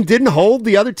 One team didn't hold.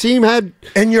 The other team had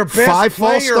and your best 5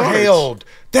 false player starts. held.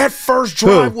 That first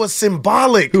drive was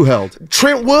symbolic. Who held?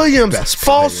 Trent Williams,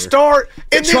 false start.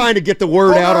 And trying to get the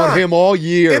word out on him all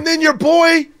year. And then your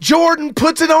boy Jordan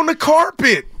puts it on the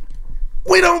carpet.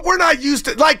 We're not used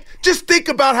to just think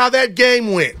about how that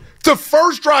game went. The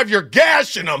first drive you're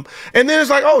gashing them, and then it's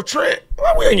like, oh Trent,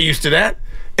 well, we ain't used to that.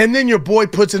 And then your boy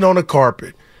puts it on the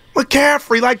carpet.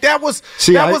 McCaffrey, that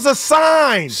was a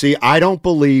sign. See, I don't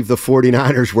believe the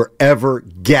 49ers were ever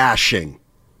gashing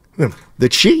the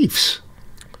Chiefs.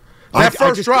 That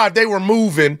first drive, they were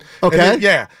moving.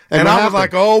 Okay. And I was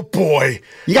like, oh, boy.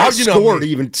 You got scored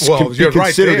even you're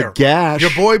right there. A gash.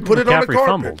 Your boy put it on the carpet.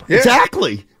 Fumbled. Yeah.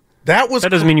 Exactly. That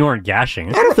doesn't mean you weren't gashing.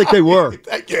 I don't think they were.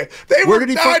 They were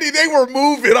tiny. They were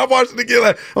moving. I watched it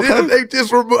again. They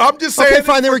just were I'm just saying. Okay,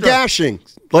 fine. They were gashing.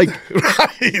 Right.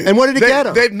 And what did it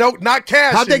get them? Not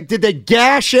cashing. Did they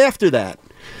gash after that?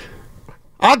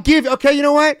 Okay, you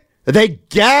know what? They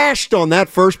gashed on that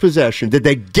first possession. Did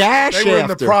they gash after? They were in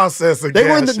the process of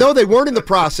gashing. No, they weren't in the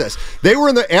process. They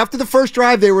were after the first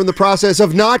drive, they were in the process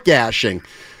of not gashing.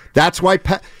 That's why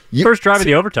first drive of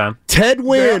the overtime. Ted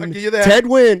Wynn. Ted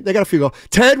Wynn. They got a field goal.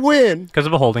 Ted Wynn. Because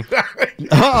of a holding.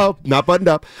 Uh-oh. Not buttoned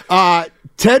up.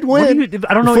 Ted Wynn.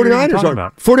 I don't know what you're talking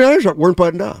about. 49ers weren't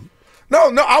buttoned up. No,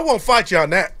 I won't fight you on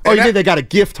that. Oh, you did? They got a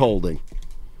gift holding.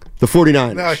 The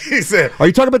 49ers. No, he said. Are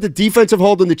you talking about the defensive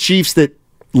hold on the Chiefs that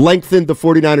lengthened the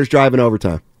 49ers drive in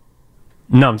overtime?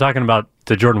 No, I'm talking about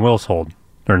the Jordan Willis hold.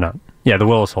 Or not. Yeah, the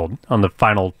Willis hold on the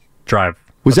final drive.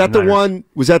 Was that the one?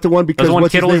 Was that the one because the one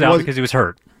Kittle was out because he was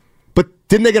hurt? But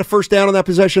didn't they get a first down on that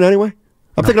possession anyway?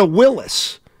 I'm thinking of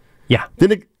Willis. Yeah.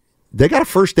 They got a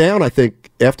first down, I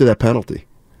think, after that penalty.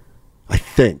 I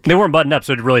think. They weren't buttoned up,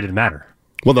 so it really didn't matter.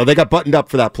 Well, no, they got buttoned up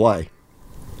for that play.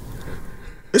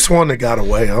 This one that got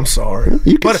away. I'm sorry.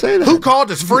 You can say that. Who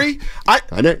called us free? I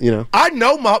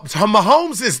know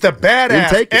Mahomes is the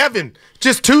badass. Evan,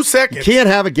 just 2 seconds. You can't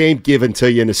have a game given to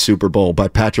you in a Super Bowl by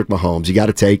Patrick Mahomes. You got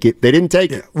to take it. They didn't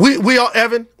take it. We all,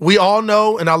 Evan, we all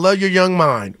know, and I love your young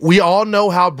mind. We all know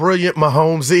how brilliant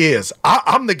Mahomes is.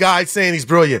 I'm the guy saying he's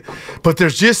brilliant, but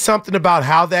there's just something about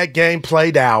how that game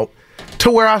played out to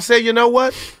where I say, you know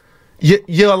what?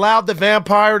 You allowed the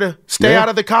vampire to stay out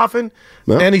of the coffin,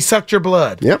 and he sucked your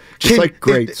blood. Yep, just like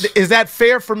greats. Is that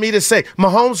fair for me to say?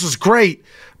 Mahomes was great,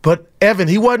 but Evan,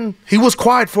 he wasn't. He was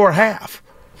quiet for a half.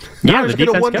 Yeah, the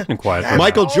defense kept him quiet.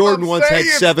 Michael Jordan once had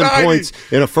 7 points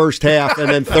in a first half,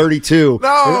 and then 32. No,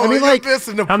 I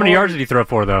mean, how many yards did he throw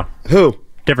for though? Who?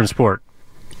 Different sport.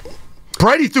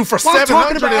 Brady threw for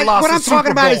 700 and lost What I'm the Super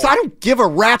talking about Bowl. is I don't give a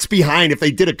rat's behind if they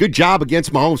did a good job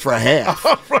against Mahomes for a half.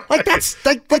 Right. That's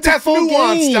a full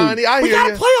nuance, game. Steiny. We got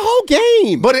to play a whole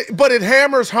game. But it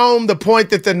hammers home the point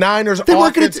that the Niners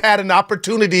offense had an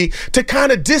opportunity to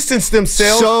kind of distance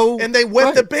themselves, and they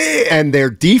wet the bed. And their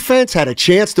defense had a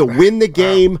chance to win the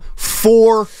game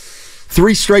 3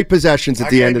 straight possessions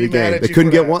at the end of the game. They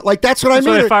couldn't get one. That's what I mean.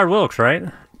 So they fired Wilkes, right?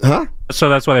 Huh? So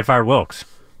that's why they fired Wilkes.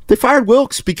 They fired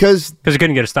Wilkes because he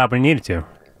couldn't get a stop when he needed to.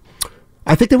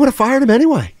 I think they would have fired him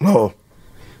anyway. No,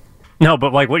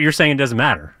 but what you're saying doesn't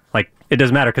matter. It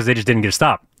doesn't matter because they just didn't get a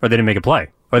stop, or they didn't make a play,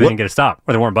 or they didn't get a stop,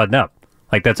 or they weren't buttoned up.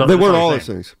 That's all. They weren't all those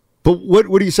things. But what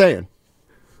are you saying?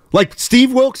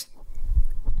 Steve Wilkes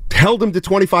held him to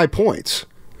 25 points.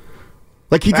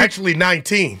 He did actually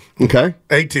 19. Okay,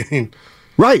 18.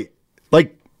 Right.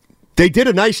 They did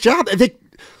a nice job.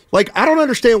 I don't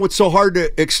understand what's so hard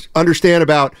to understand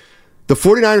about the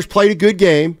 49ers played a good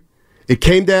game. It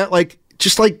came down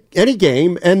just like any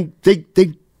game, and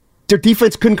their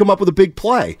defense couldn't come up with a big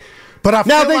play. But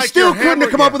they still couldn't have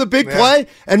come up with a big play,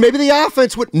 and maybe the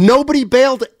offense nobody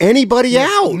bailed anybody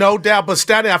out. No doubt, but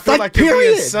Steiny, I feel like you're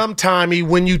being sometimey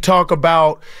when you talk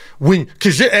about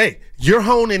because you're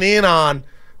honing in on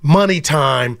money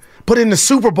time. But in the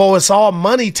Super Bowl, it's all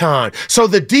money time. So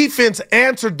the defense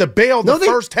answered the bell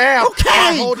first half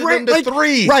by holding them to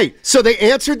 3. Right. So they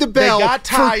answered the bell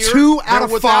for 2 out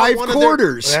of 5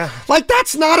 quarters. Like,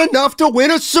 that's not enough to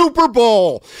win a Super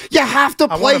Bowl. You have to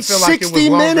play 60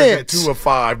 minutes. 2 of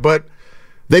 5, but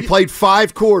they played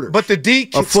 5 quarters. But the D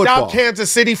stopped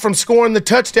Kansas City from scoring the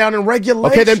touchdown in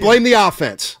regulation. Okay, then blame the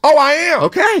offense. Oh, I am.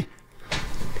 Okay.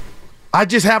 I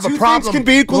just have a problem can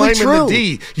be equally blaming true.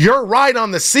 the D. You're right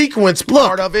on the sequence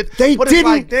part of it. They but didn't. It's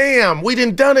like, damn, we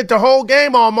done done it the whole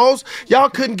game almost. Y'all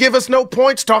couldn't give us no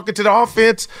points talking to the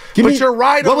offense. You're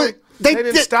right on it. They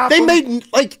didn't stop They them. made,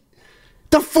 like,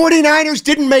 the 49ers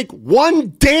didn't make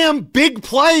one damn big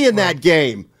play in that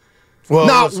game. Well,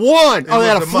 Not one. Oh, they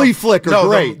had a flea flicker. No,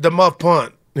 Great. the muff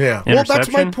punt. Yeah. Well,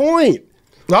 that's my point.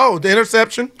 Oh, the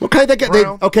interception. Okay,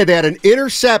 they had an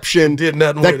interception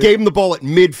that gave them the ball at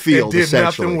midfield. It did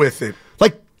essentially. nothing with it.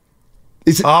 Like,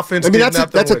 offense. I mean, did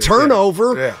that's a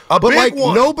turnover. Yeah. But big like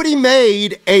one. nobody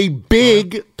made a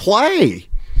big play.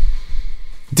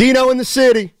 Dino in the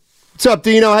city. What's up,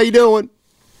 Dino? How you doing?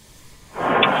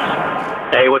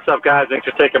 Hey, what's up, guys? Thanks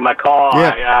for taking my call.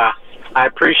 Yeah. I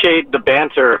appreciate the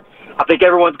banter. I think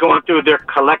everyone's going through their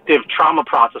collective trauma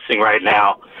processing right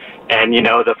now. And,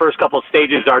 the first couple of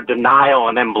stages are denial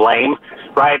and then blame,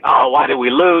 right? Oh, why did we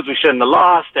lose? We shouldn't have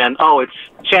lost. And, oh, it's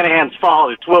Shanahan's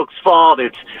fault. It's Wilkes' fault.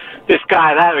 It's this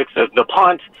guy, that. It's the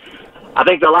punt. I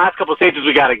think the last couple of stages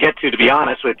we got to get to be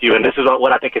honest with you, and this is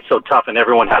what I think is so tough and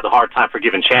everyone has a hard time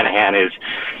forgiving Shanahan, is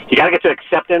you got to get to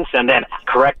acceptance and then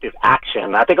corrective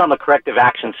action. I think on the corrective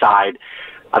action side,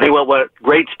 I think what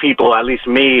grates people, at least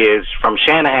me, is from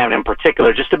Shanahan in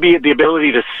particular, just to be the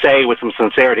ability to say with some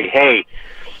sincerity, hey,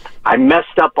 I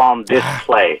messed up on this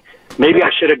play. Maybe I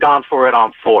should have gone for it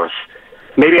on 4th.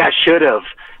 Maybe I should have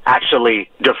actually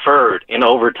deferred in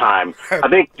overtime. I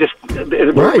think just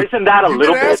we're missing that a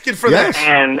little bit. Asking for that.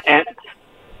 And I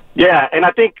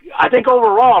think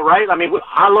overall, right? I mean,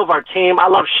 I love our team. I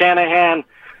love Shanahan.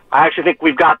 I actually think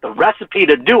we've got the recipe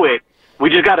to do it. We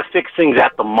just got to fix things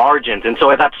at the margins. And so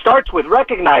that starts with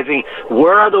recognizing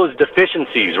where are those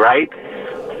deficiencies, right?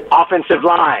 Offensive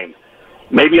line,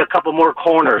 maybe a couple more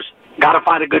corners. Got to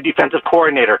find a good defensive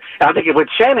coordinator. And I think with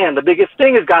Shanahan, the biggest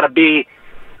thing has got to be,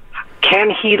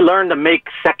 can he learn to make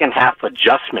second-half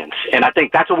adjustments? And I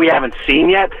think that's what we haven't seen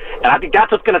yet. And I think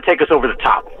that's what's going to take us over the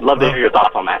top. Love to hear your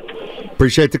thoughts on that.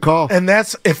 Appreciate the call. And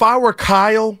that's, if I were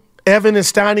Kyle, Evan, and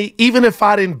Steiny, even if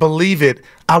I didn't believe it,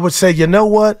 I would say, you know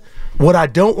what? What I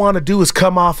don't want to do is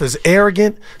come off as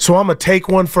arrogant, so I'm going to take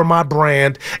one for my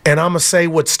brand, and I'm going to say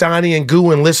what Steiny and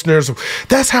Goo and listeners,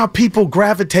 that's how people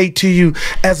gravitate to you,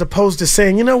 as opposed to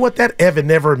saying, you know what, that Evan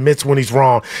never admits when he's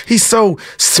wrong. He's so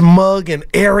smug and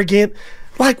arrogant.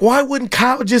 Like, why wouldn't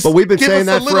Kyle just but we've been give saying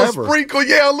us a that little forever. sprinkle?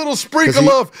 Yeah, a little sprinkle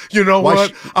of, you know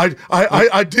what,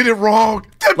 I did it wrong.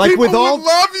 That Like people with all, would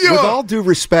love you. with all due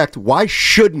respect, why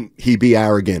shouldn't he be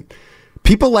arrogant?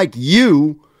 People like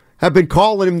you have been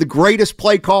calling him the greatest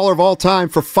play caller of all time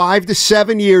for 5 to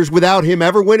 7 years without him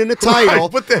ever winning a title.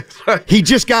 Right, but that's right.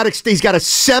 He's got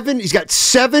 7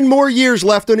 more years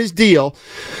left on his deal.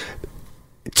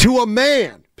 To a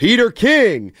man, Peter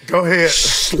King. Go ahead.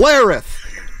 Schlereth,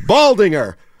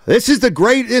 Baldinger. This is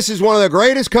one of the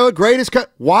greatest.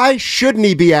 Why shouldn't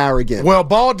he be arrogant? Well,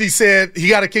 Baldy said he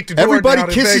got to kick the door Everybody down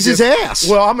in kisses Vegas. his ass.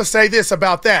 Well, I'm going to say this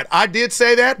about that. I did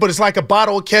say that, but it's like a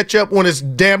bottle of ketchup when it's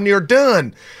damn near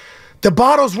done. The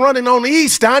bottle's running on E,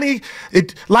 Steiny.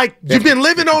 You've been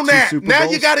living on that. Now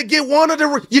you got to get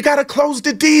you got to close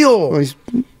the deal. Well,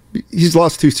 he's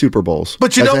lost 2 Super Bowls.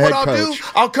 But you as know a what head I'll coach. do?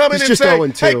 I'll come in He's and just say,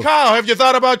 0-2. hey, Kyle, have you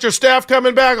thought about your staff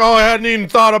coming back? Oh, I hadn't even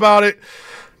thought about it.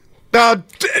 4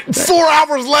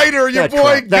 hours later, your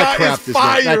boy guy is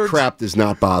fired. That crap does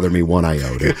not bother me one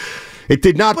iota. It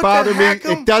did not bother me.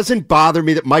 It doesn't bother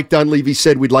me that Mike Dunleavy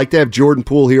said we'd like to have Jordan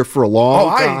Poole here for a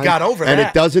long time. I ain't got over and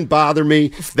that. it doesn't bother me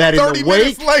that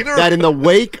in the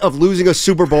wake of losing a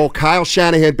Super Bowl, Kyle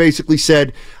Shanahan basically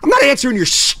said, I'm not answering your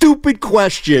stupid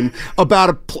question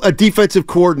about a defensive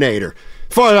coordinator.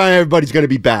 Far as I know, everybody's going to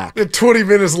be back. And 20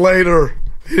 minutes later,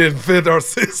 he didn't fit our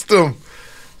system.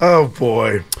 Oh,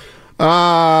 boy.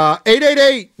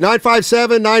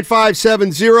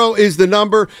 888-957-9570 is the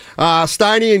number.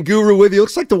 Steiny and Guru with you.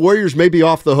 Looks like the Warriors may be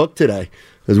off the hook today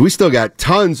because we still got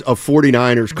tons of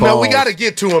 49ers calls. No, we got to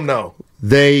get to them, though.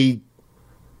 They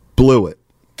blew it.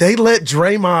 They let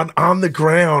Draymond on the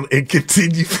ground and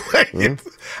continue playing.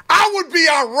 I would be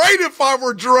irate if I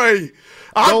were Dre.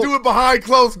 I'd do it behind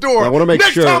closed doors. I want to make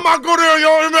Next sure. time I go there,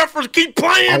 y'all MFers keep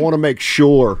playing. I want to make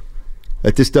sure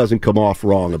that this doesn't come off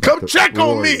wrong. Come check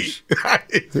Warriors. on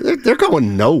me. They're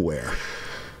going nowhere.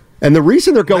 And the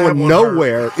reason they're going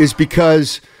nowhere is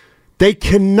because They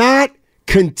cannot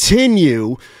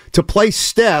continue to play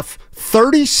Steph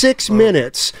 36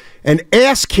 minutes and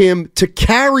ask him to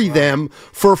carry them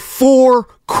for 4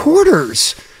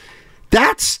 quarters.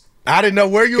 I didn't know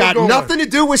where you were going. Got nothing to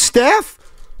do with Steph,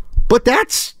 but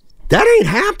that ain't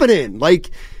happening. Like,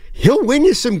 he'll win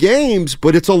you some games,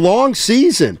 but it's a long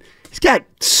season. He's got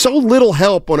so little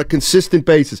help on a consistent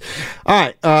basis. All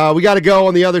right, we got to go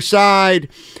on the other side,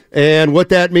 and what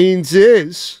that means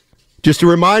is, just a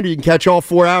reminder, you can catch all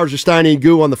 4 hours of Steiny and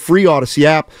Goo on the free Odyssey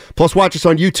app. Plus, watch us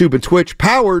on YouTube and Twitch,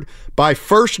 powered by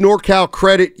First NorCal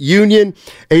Credit Union.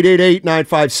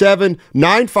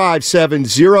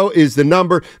 888-957-9570 is the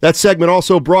number. That segment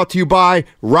also brought to you by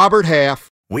Robert Half.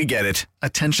 We get it.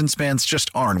 Attention spans just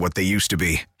aren't what they used to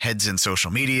be. Heads in social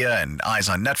media and eyes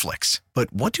on Netflix.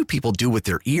 But what do people do with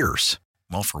their ears?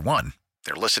 Well, for one,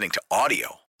 they're listening to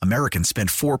audio. Americans spend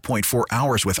 4.4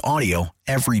 hours with audio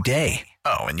every day.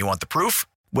 Oh, and you want the proof?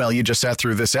 Well, you just sat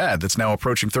through this ad that's now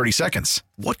approaching 30 seconds.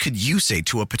 What could you say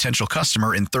to a potential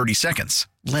customer in 30 seconds?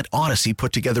 Let Odyssey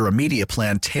put together a media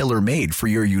plan tailor-made for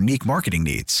your unique marketing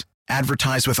needs.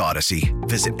 Advertise with Odyssey.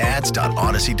 Visit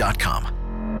ads.odyssey.com.